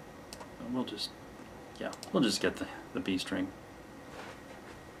 We'll just, yeah, we'll just get the B string.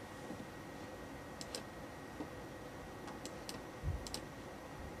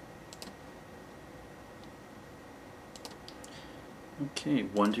 Okay,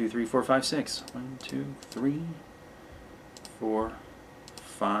 1, 2, 3, 4, 5, 6. 1, 2, 3, 4,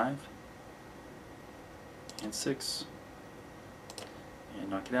 5, and 6. And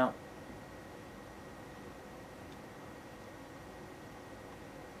knock it out.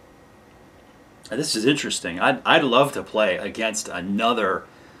 Now, this is interesting. I'd love to play against another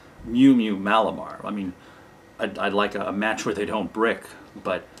MewMew Malamar. I mean, I'd like a match where they don't brick,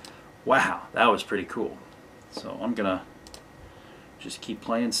 but wow, that was pretty cool. So I'm gonna just keep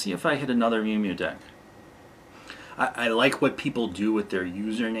playing, see if I hit another MewMew deck. I like what people do with their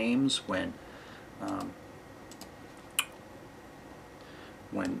usernames when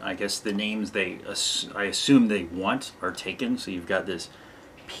I guess the names I assume they want are taken. So you've got this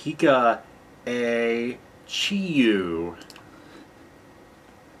Pika A Chiyu.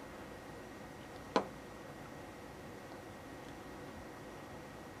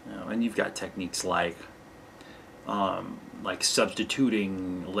 And you've got techniques like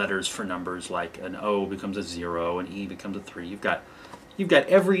substituting letters for numbers, like an O becomes a 0, an E becomes a 3. You've got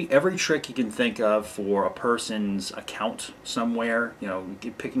every trick you can think of for a person's account somewhere. You know,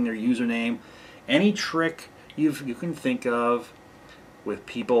 picking their username. Any trick you can think of with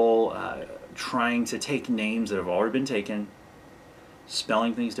people trying to take names that have already been taken,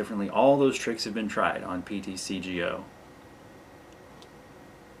 spelling things differently. All those tricks have been tried on PTCGO.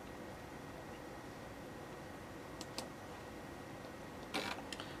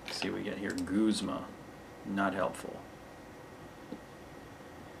 Let's see what we get here. Guzma, not helpful.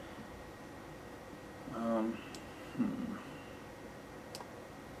 I'm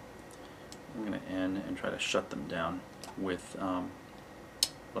going to end and try to shut them down with, I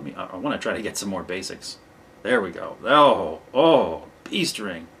want to try to get some more basics. There we go. Oh,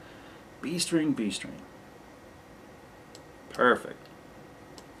 B-string. B-string, B-string. Perfect.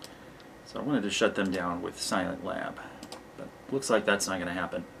 So I wanted to shut them down with Silent Lab, but looks like that's not going to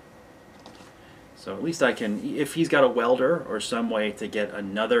happen. So at least I can, if he's got a welder or some way to get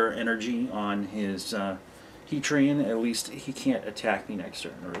another energy on his Heatran, at least he can't attack me next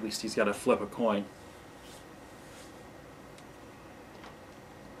turn, or at least he's got to flip a coin.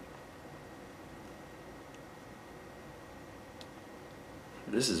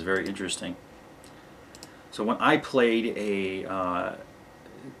 This is very interesting. So when I played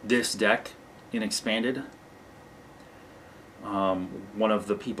this deck in Expanded, one of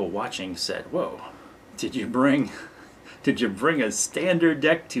the people watching said, "Whoa, did you bring a standard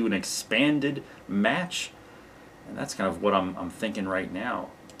deck to an expanded match?" And that's kind of what I'm thinking right now.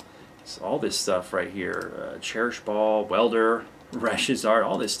 So all this stuff right here, Cherish Ball, Welder, ReshiZard,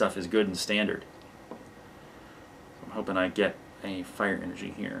 all this stuff is good in standard. I'm hoping I get a Fire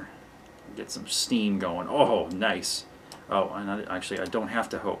Energy here, get some steam going. Oh, nice. Oh, and actually I don't have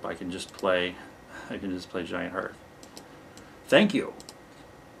to hope. I can just play Giant Hearth. Thank you.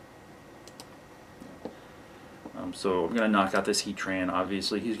 So I'm going to knock out this Heatran.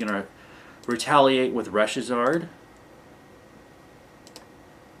 Obviously, he's going to retaliate with ReshiZard.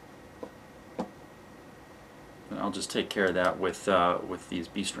 And I'll just take care of that with these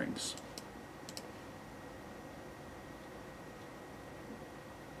B-strings.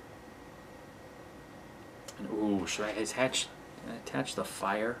 And ooh, should I attach the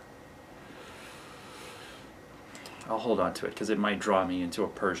fire? I'll hold on to it because it might draw me into a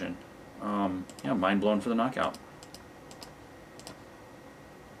Persian. Yeah, mind blown for the knockout.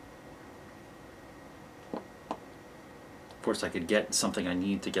 Of course, I could get something I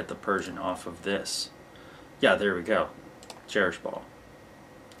need to get the Persian off of this. Yeah, there we go. Cherish Ball.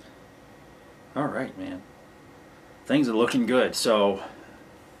 Alright, man. Things are looking good. So,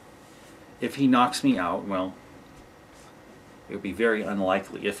 if he knocks me out, well, it would be very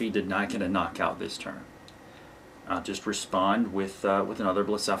unlikely if he did not get a knockout this turn. I'll just respond with another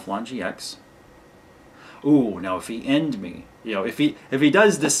Blacephalon-GX. Ooh, now if he end me, you know, if he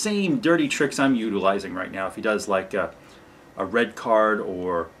does the same dirty tricks I'm utilizing right now, if he does like a red card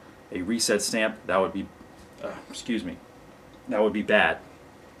or a reset stamp, that would be, excuse me, that would be bad.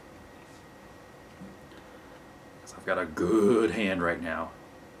 So I've got a good hand right now.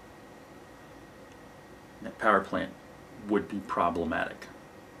 That power plant would be problematic,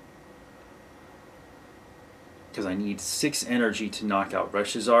 because I need 6 energy to knock out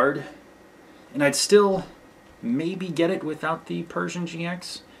ReshiZard, and I'd still maybe get it without the Persian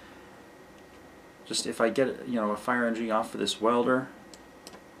GX. Just if I get, you know, a Fire Energy off for this Welder.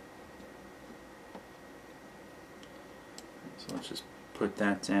 So let's just put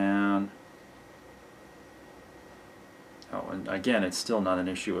that down. Oh, and again, it's still not an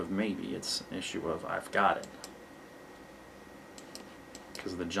issue of maybe, it's an issue of I've got it,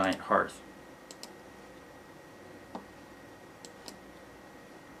 because of the Giant Hearth.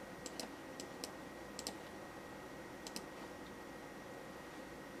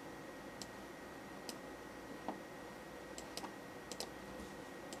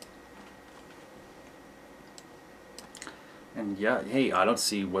 And yeah, hey, I don't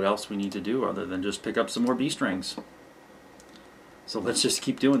see what else we need to do other than just pick up some more B-strings. So let's just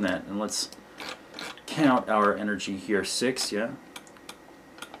keep doing that, and let's count our energy here. 6, yeah.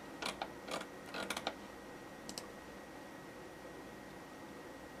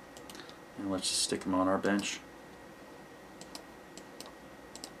 And let's just stick them on our bench.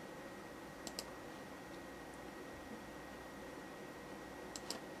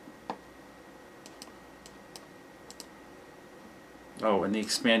 Oh, and the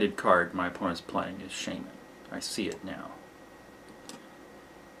expanded card my opponent's playing is Shaman. I see it now.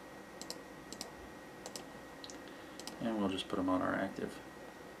 And we'll just put them on our active.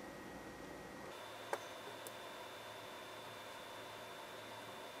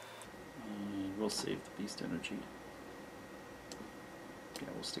 And we'll save the beast energy. Yeah,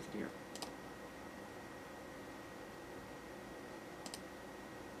 we'll stick it here.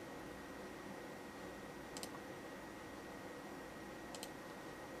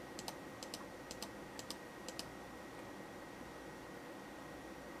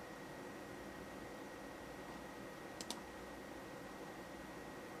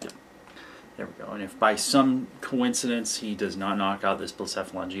 There we go. And if by some coincidence he does not knock out this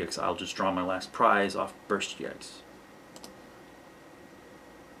Blacephalon-GX, I'll just draw my last prize off Burst GX.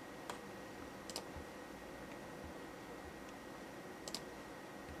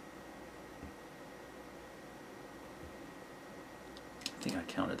 I think I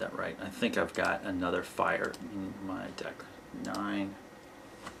counted that right. I think I've got another fire in my deck.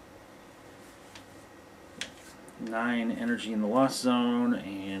 9 energy in the Lost Zone,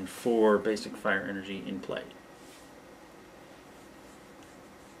 and 4 basic fire energy in play.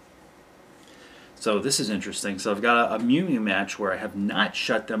 So this is interesting. So I've got a MewMew match where I have not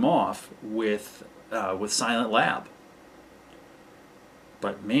shut them off with Silent Lab.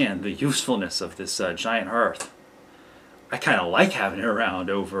 But man, the usefulness of this Giant Hearth. I kind of like having it around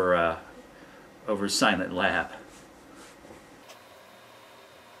over Silent Lab.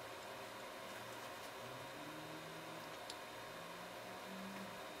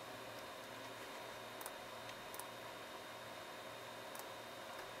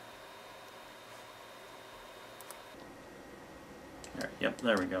 Yep,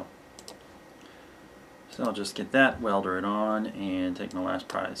 there we go. So I'll just get that, welder it on, and take my last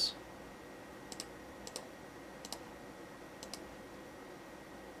prize.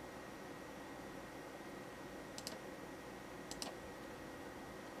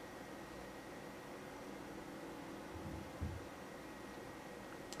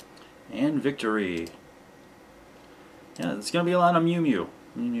 And victory. Yeah, there's going to be a lot of MewMew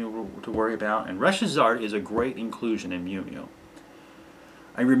to worry about, and ReshiZard is a great inclusion in MewMew.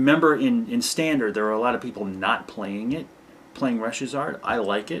 I remember in Standard there were a lot of people not playing ReshiZard. I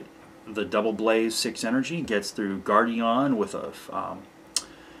like it. The Double Blaze 6 energy gets through Guardian with a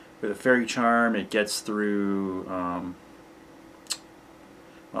Fairy Charm. It gets through.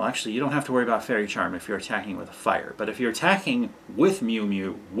 Well, actually, you don't have to worry about Fairy Charm if you're attacking with a fire. But if you're attacking with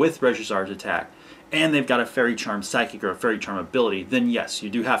MewMew, with ReshiZard's attack, and they've got a Fairy Charm Psychic or a Fairy Charm ability, then yes, you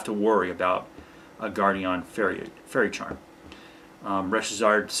do have to worry about a Guardian Fairy Charm.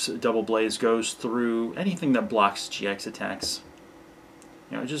 ReshiZard's Double Blaze goes through anything that blocks GX attacks.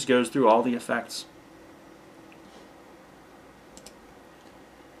 You know, it just goes through all the effects.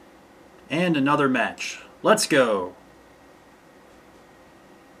 And another match. Let's go!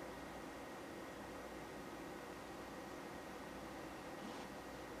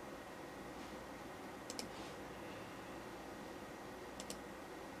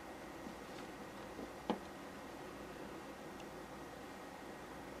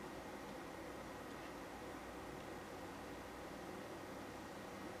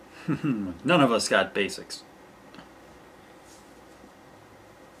 None of us got basics.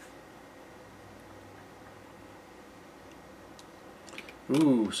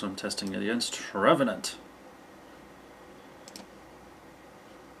 Ooh, so I'm testing against Trevenant.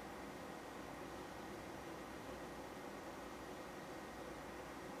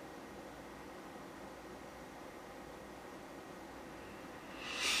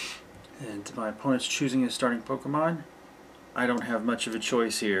 And my opponent's choosing his starting Pokemon. I don't have much of a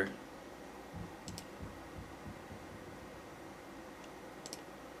choice here.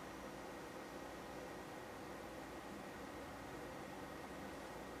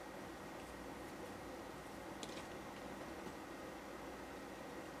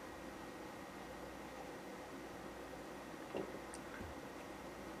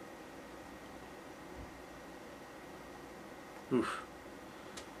 Oof.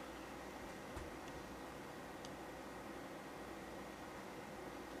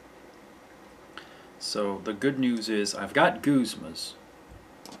 So the good news is I've got Guzmas.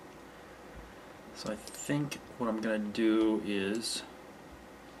 So I think what I'm going to do is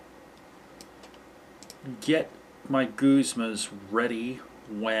get my Guzmas ready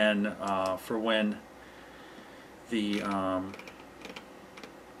when for when the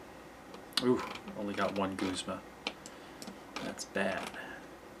ooh, only got one Guzma. That's bad.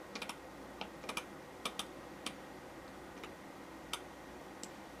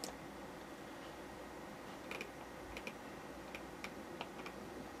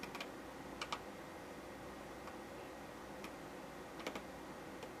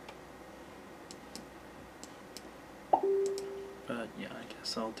 But yeah, I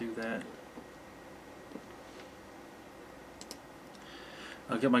guess I'll do that.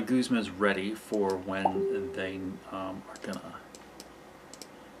 I'll get my Guzmas ready for when they are gonna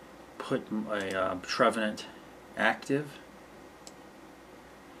put a Trevenant active.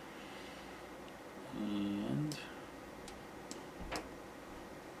 And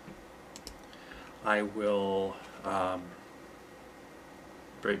I will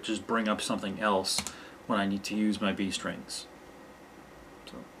just bring up something else when I need to use my B-strings.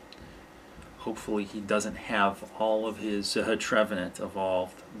 So hopefully he doesn't have all of his Trevenant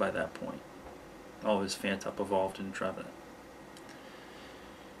evolved by that point. All of his Phantup evolved in Trevenant.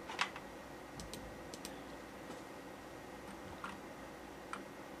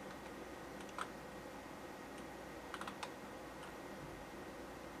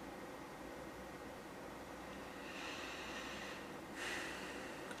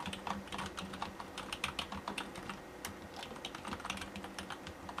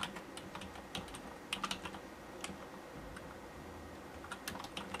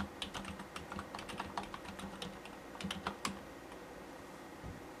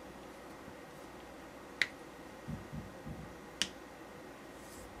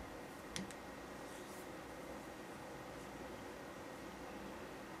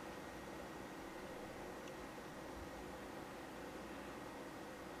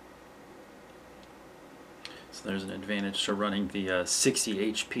 So there's an advantage to running the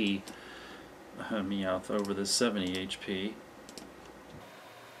 60 HP Meowth over the 70 HP.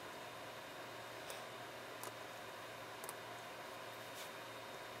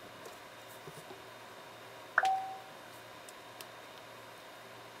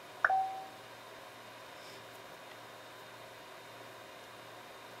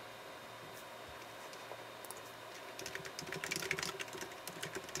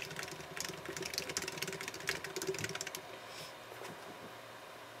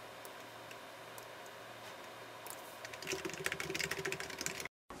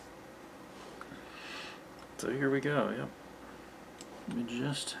 So here we go, yep.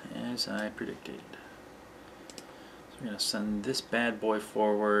 Just as I predicted. So we're going to send this bad boy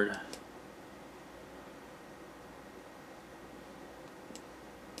forward.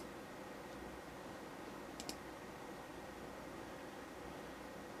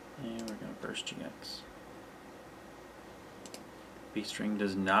 And we're going to burst GX. B-String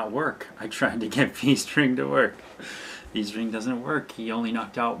does not work. I tried to get B-String to work. B-String doesn't work. He only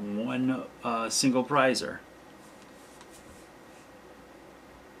knocked out one single prizer.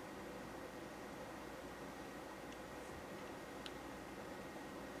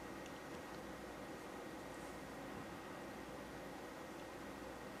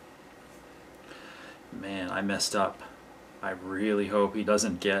 Man, I messed up. I really hope he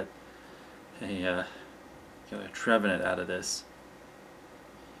doesn't get a Trevenant out of this.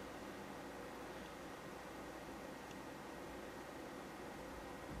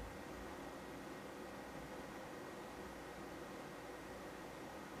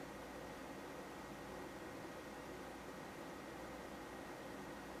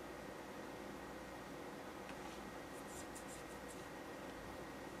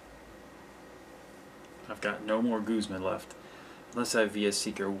 I've got no more Guzma left, unless I have VS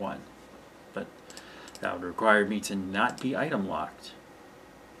Seeker 1. But that would require me to not be item locked.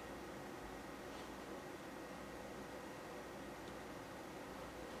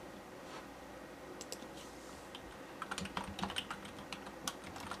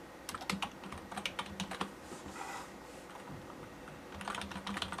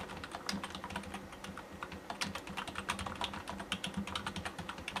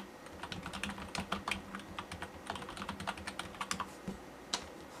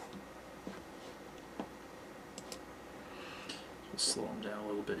 Slow him down a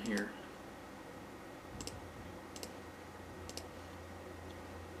little bit here.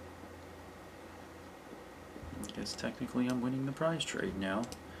 I guess technically I'm winning the prize trade now,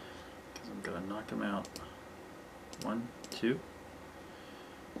 because I'm going to knock him out. 1, 2.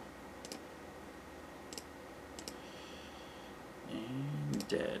 And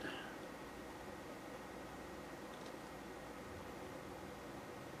dead.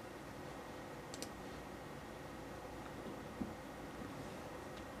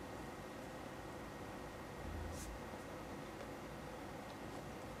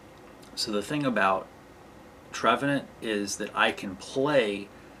 So the thing about Trevenant is that I can play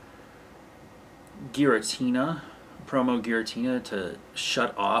Giratina, promo Giratina, to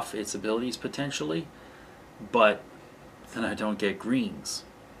shut off its abilities potentially, but then I don't get greens.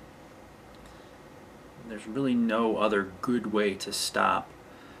 There's really no other good way to stop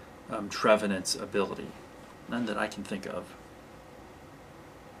Trevenant's ability. None that I can think of.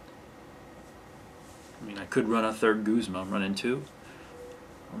 I mean, I could run a third Guzma, run in 2.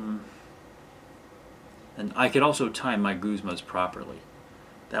 And I could also time my Guzmas properly.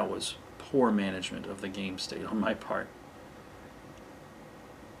 That was poor management of the game state on my part.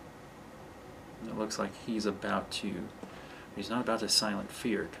 And it looks like he's about to... He's not about to Silent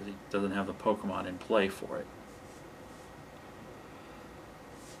Fear because he doesn't have the Pokemon in play for it.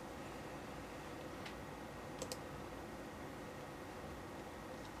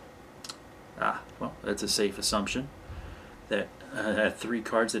 Ah, well, that's a safe assumption that I have 3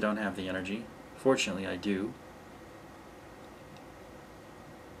 cards that don't have the energy. Fortunately, I do.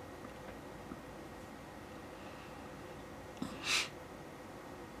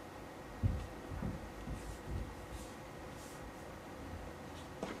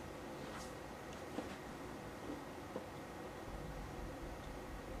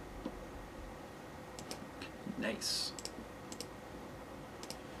 Nice.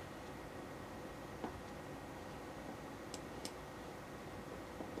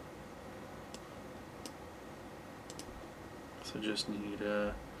 So just need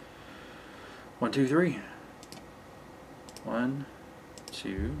 1, 2, 3. 1,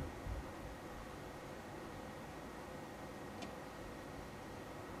 2.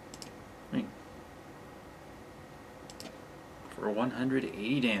 For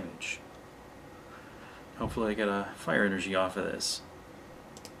 180 damage. Hopefully I get a fire energy off of this.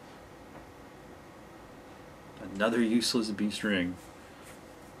 Another useless beast ring.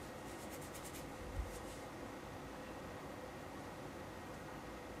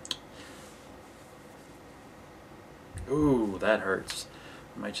 Ooh, that hurts.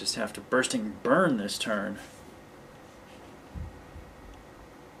 I might just have to bursting burn this turn.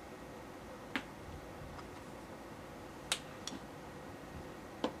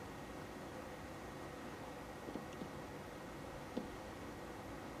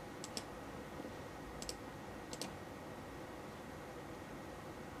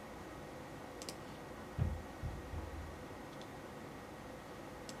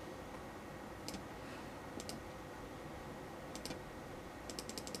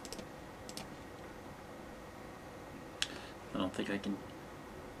 I don't think I can.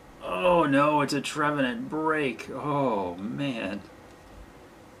 Oh no, it's a Trevenant break. Oh man.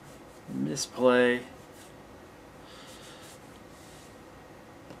 Misplay.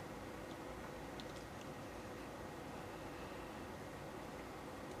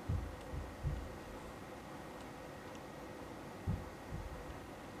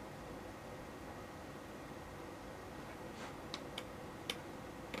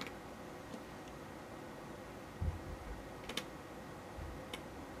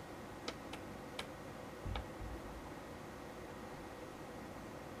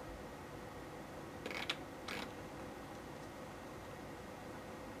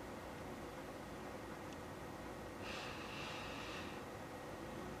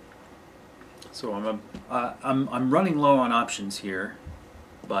 So I'm running low on options here,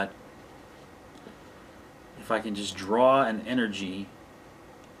 but if I can just draw an energy,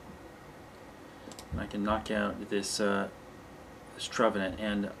 I can knock out this this Trevenant,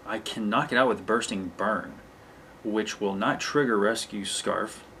 and I can knock it out with Bursting Burn, which will not trigger Rescue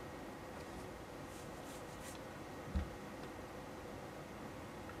Scarf.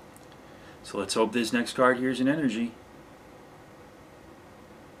 So let's hope this next card here is an energy.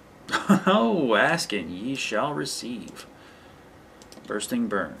 Oh, ask and ye shall receive. Bursting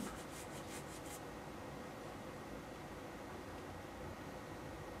Burn.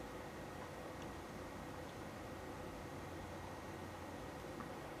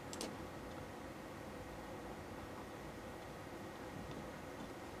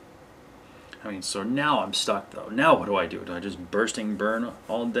 I mean, so now I'm stuck though. Now what do? Do I just Bursting Burn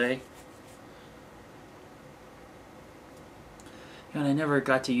all day? And I never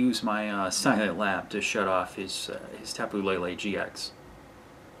got to use my Silent Lab to shut off his Tapu Lele GX.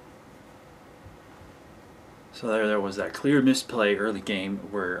 So there was that clear misplay early game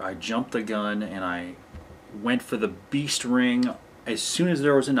where I jumped the gun and I went for the Beast Ring as soon as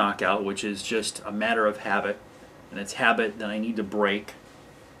there was a knockout, which is just a matter of habit. And it's habit that I need to break.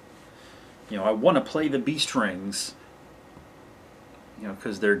 You know, I want to play the Beast Rings, you know,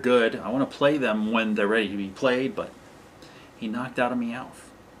 because they're good. I want to play them when they're ready to be played, but he knocked out a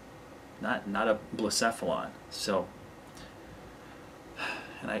Meowth, not a Blacephalon. So,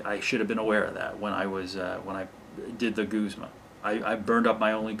 and I should have been aware of that when I was when I did the Guzma. I burned up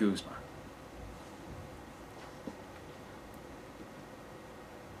my only Guzma.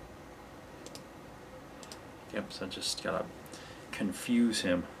 Yep. So I just gotta confuse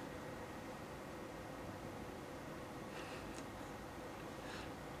him.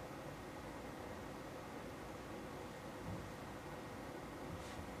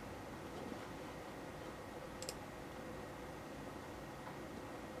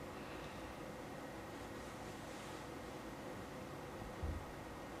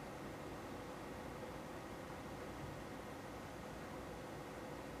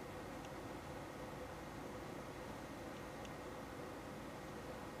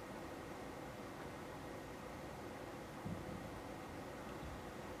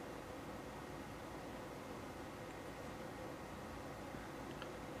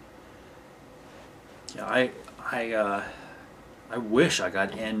 Yeah, I wish I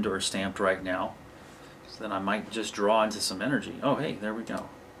got end or stamped right now, so then I might just draw into some energy. Oh, hey, there we go.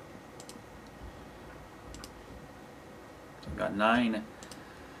 So I've got 9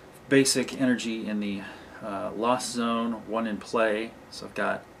 basic energy in the lost zone, 1 in play, so I've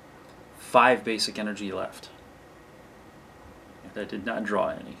got 5 basic energy left. And I did not draw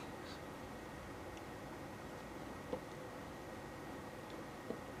any.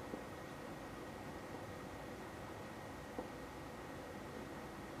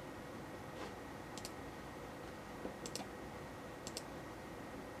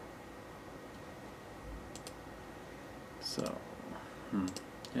 So,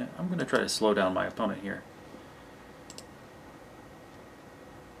 yeah, I'm going to try to slow down my opponent here.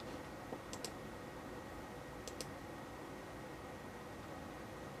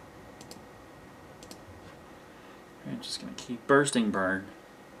 just going to keep bursting burn.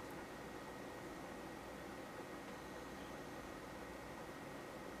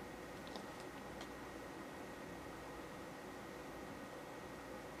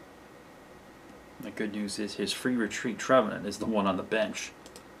 The good news is his free retreat Trevenant is the one on the bench.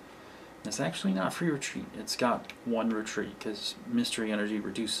 It's actually not free retreat. It's got 1 retreat because mystery energy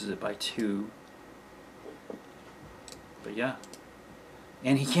reduces it by 2. But yeah.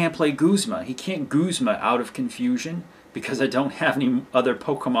 And he can't play Guzma. He can't Guzma out of confusion because I don't have any other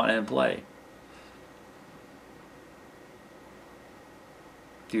Pokemon in play.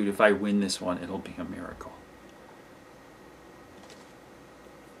 Dude, if I win this one, it'll be a miracle.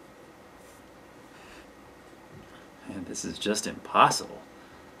 And this is just impossible.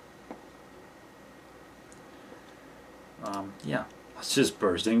 Yeah, let's just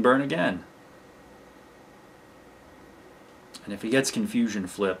bursting burn again. And if he gets confusion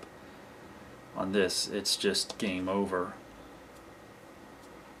flip on this, it's just game over.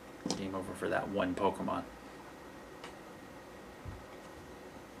 Game over for that one Pokemon.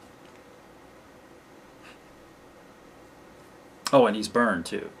 Oh, and he's burned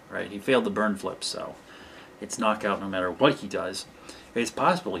too, right? He failed the burn flip, so it's knockout no matter what he does. It's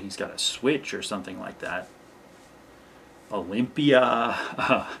possible he's got a switch or something like that.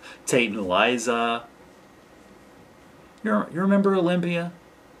 Olympia, Tate and Liza. You remember Olympia?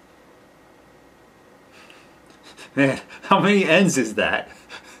 Man, how many ends is that?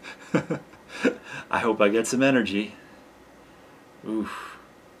 I hope I get some energy. Oof.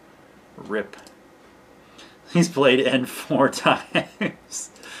 Rip. He's played N 4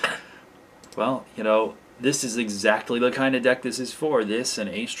 times. Well, you know, this is exactly the kind of deck this is for. This and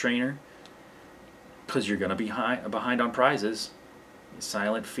Ace Trainer. Because you're going to be behind on prizes.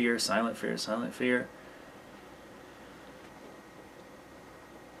 Silent Fear, Silent Fear, Silent Fear.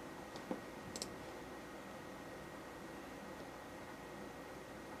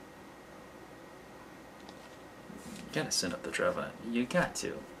 You gotta send up the Trevenant. You got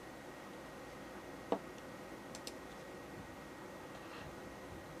to.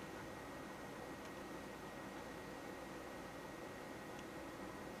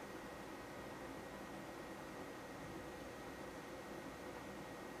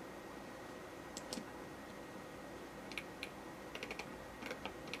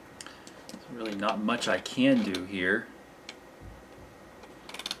 Really not much I can do here.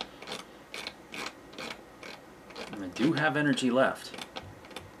 And I do have energy left.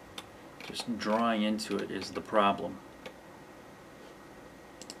 Just drawing into it is the problem.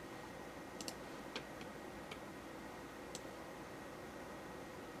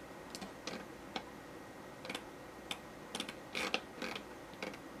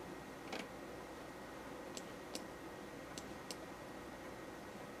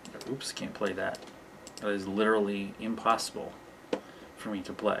 Oops, can't play that. That is literally impossible for me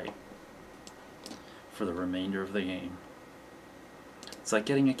to play for the remainder of the game. It's like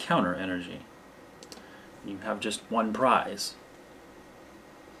getting a counter energy. You have just one prize.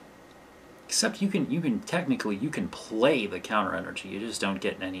 Except you can technically play the counter energy. You just don't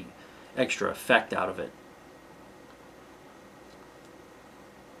get any extra effect out of it.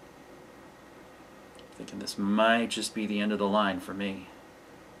 Thinking this might just be the end of the line for me.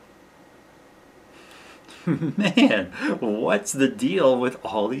 Man, what's the deal with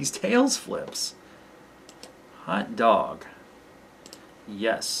all these tails flips? Hot dog.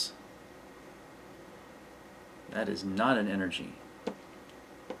 Yes. That is not an energy.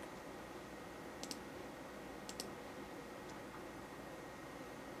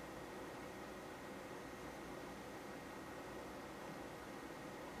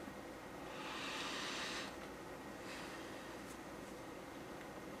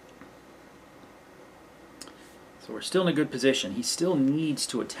 So we're still in a good position. He still needs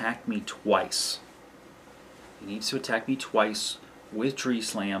to attack me twice. He needs to attack me twice with Tree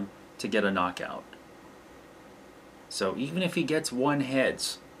Slam to get a knockout. So even if he gets 1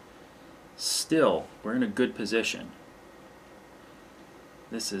 heads, still, we're in a good position.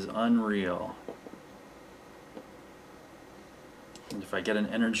 This is unreal. And if I get an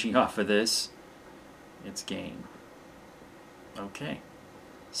energy off of this, it's game. Okay,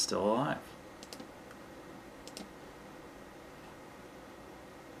 still alive.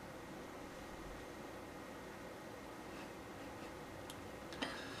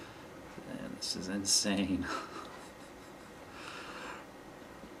 Man, this is insane.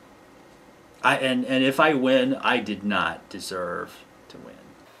 And if I win, I did not deserve to win.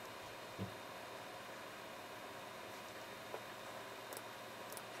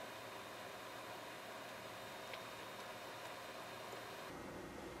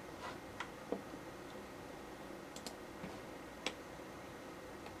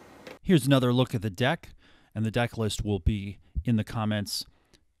 Here's another look at the deck, and the deck list will be in the comments.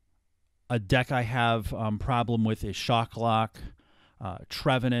 A deck I have problem with is Shocklock.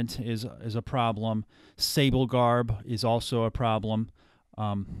 Trevenant is a problem. Sablegarb is also a problem.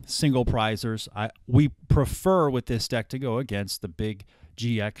 Single prizers. We prefer with this deck to go against the big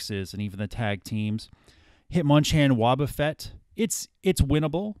GXs and even the tag teams. Hitmonchan Wobbuffet. It's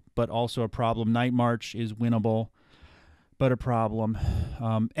winnable, but also a problem. Night March is winnable, but a problem.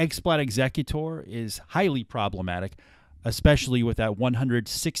 Eggsplat Executor is highly problematic, especially with that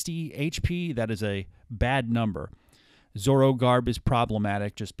 160 HP. That is a bad number. Zorogarb is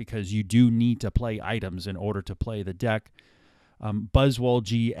problematic just because you do need to play items in order to play the deck.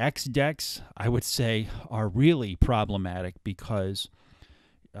 Buzzwole-GX decks, I would say, are really problematic because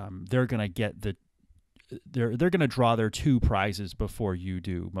they're going to get they're going to draw their 2 prizes before you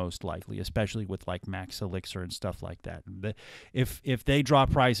do, most likely, especially with like Max Elixir and stuff like that. If they draw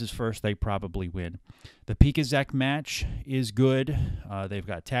prizes first, they probably win. The Pikazek match is good. They've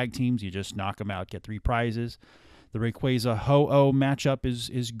got tag teams. You just knock them out, get 3 prizes. The Rayquaza Ho-Oh matchup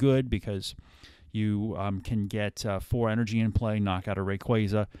is good because you can get 4 energy in play, knock out a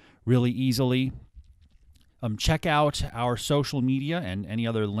Rayquaza really easily. Check out our social media and any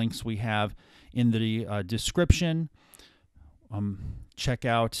other links we have in the description. Check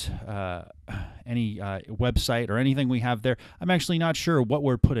out any website or anything we have there. I'm actually not sure what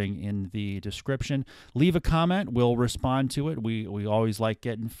we're putting in the description. Leave a comment. We'll respond to it. We always like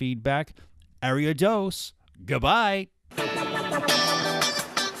getting feedback. Ariados. Goodbye.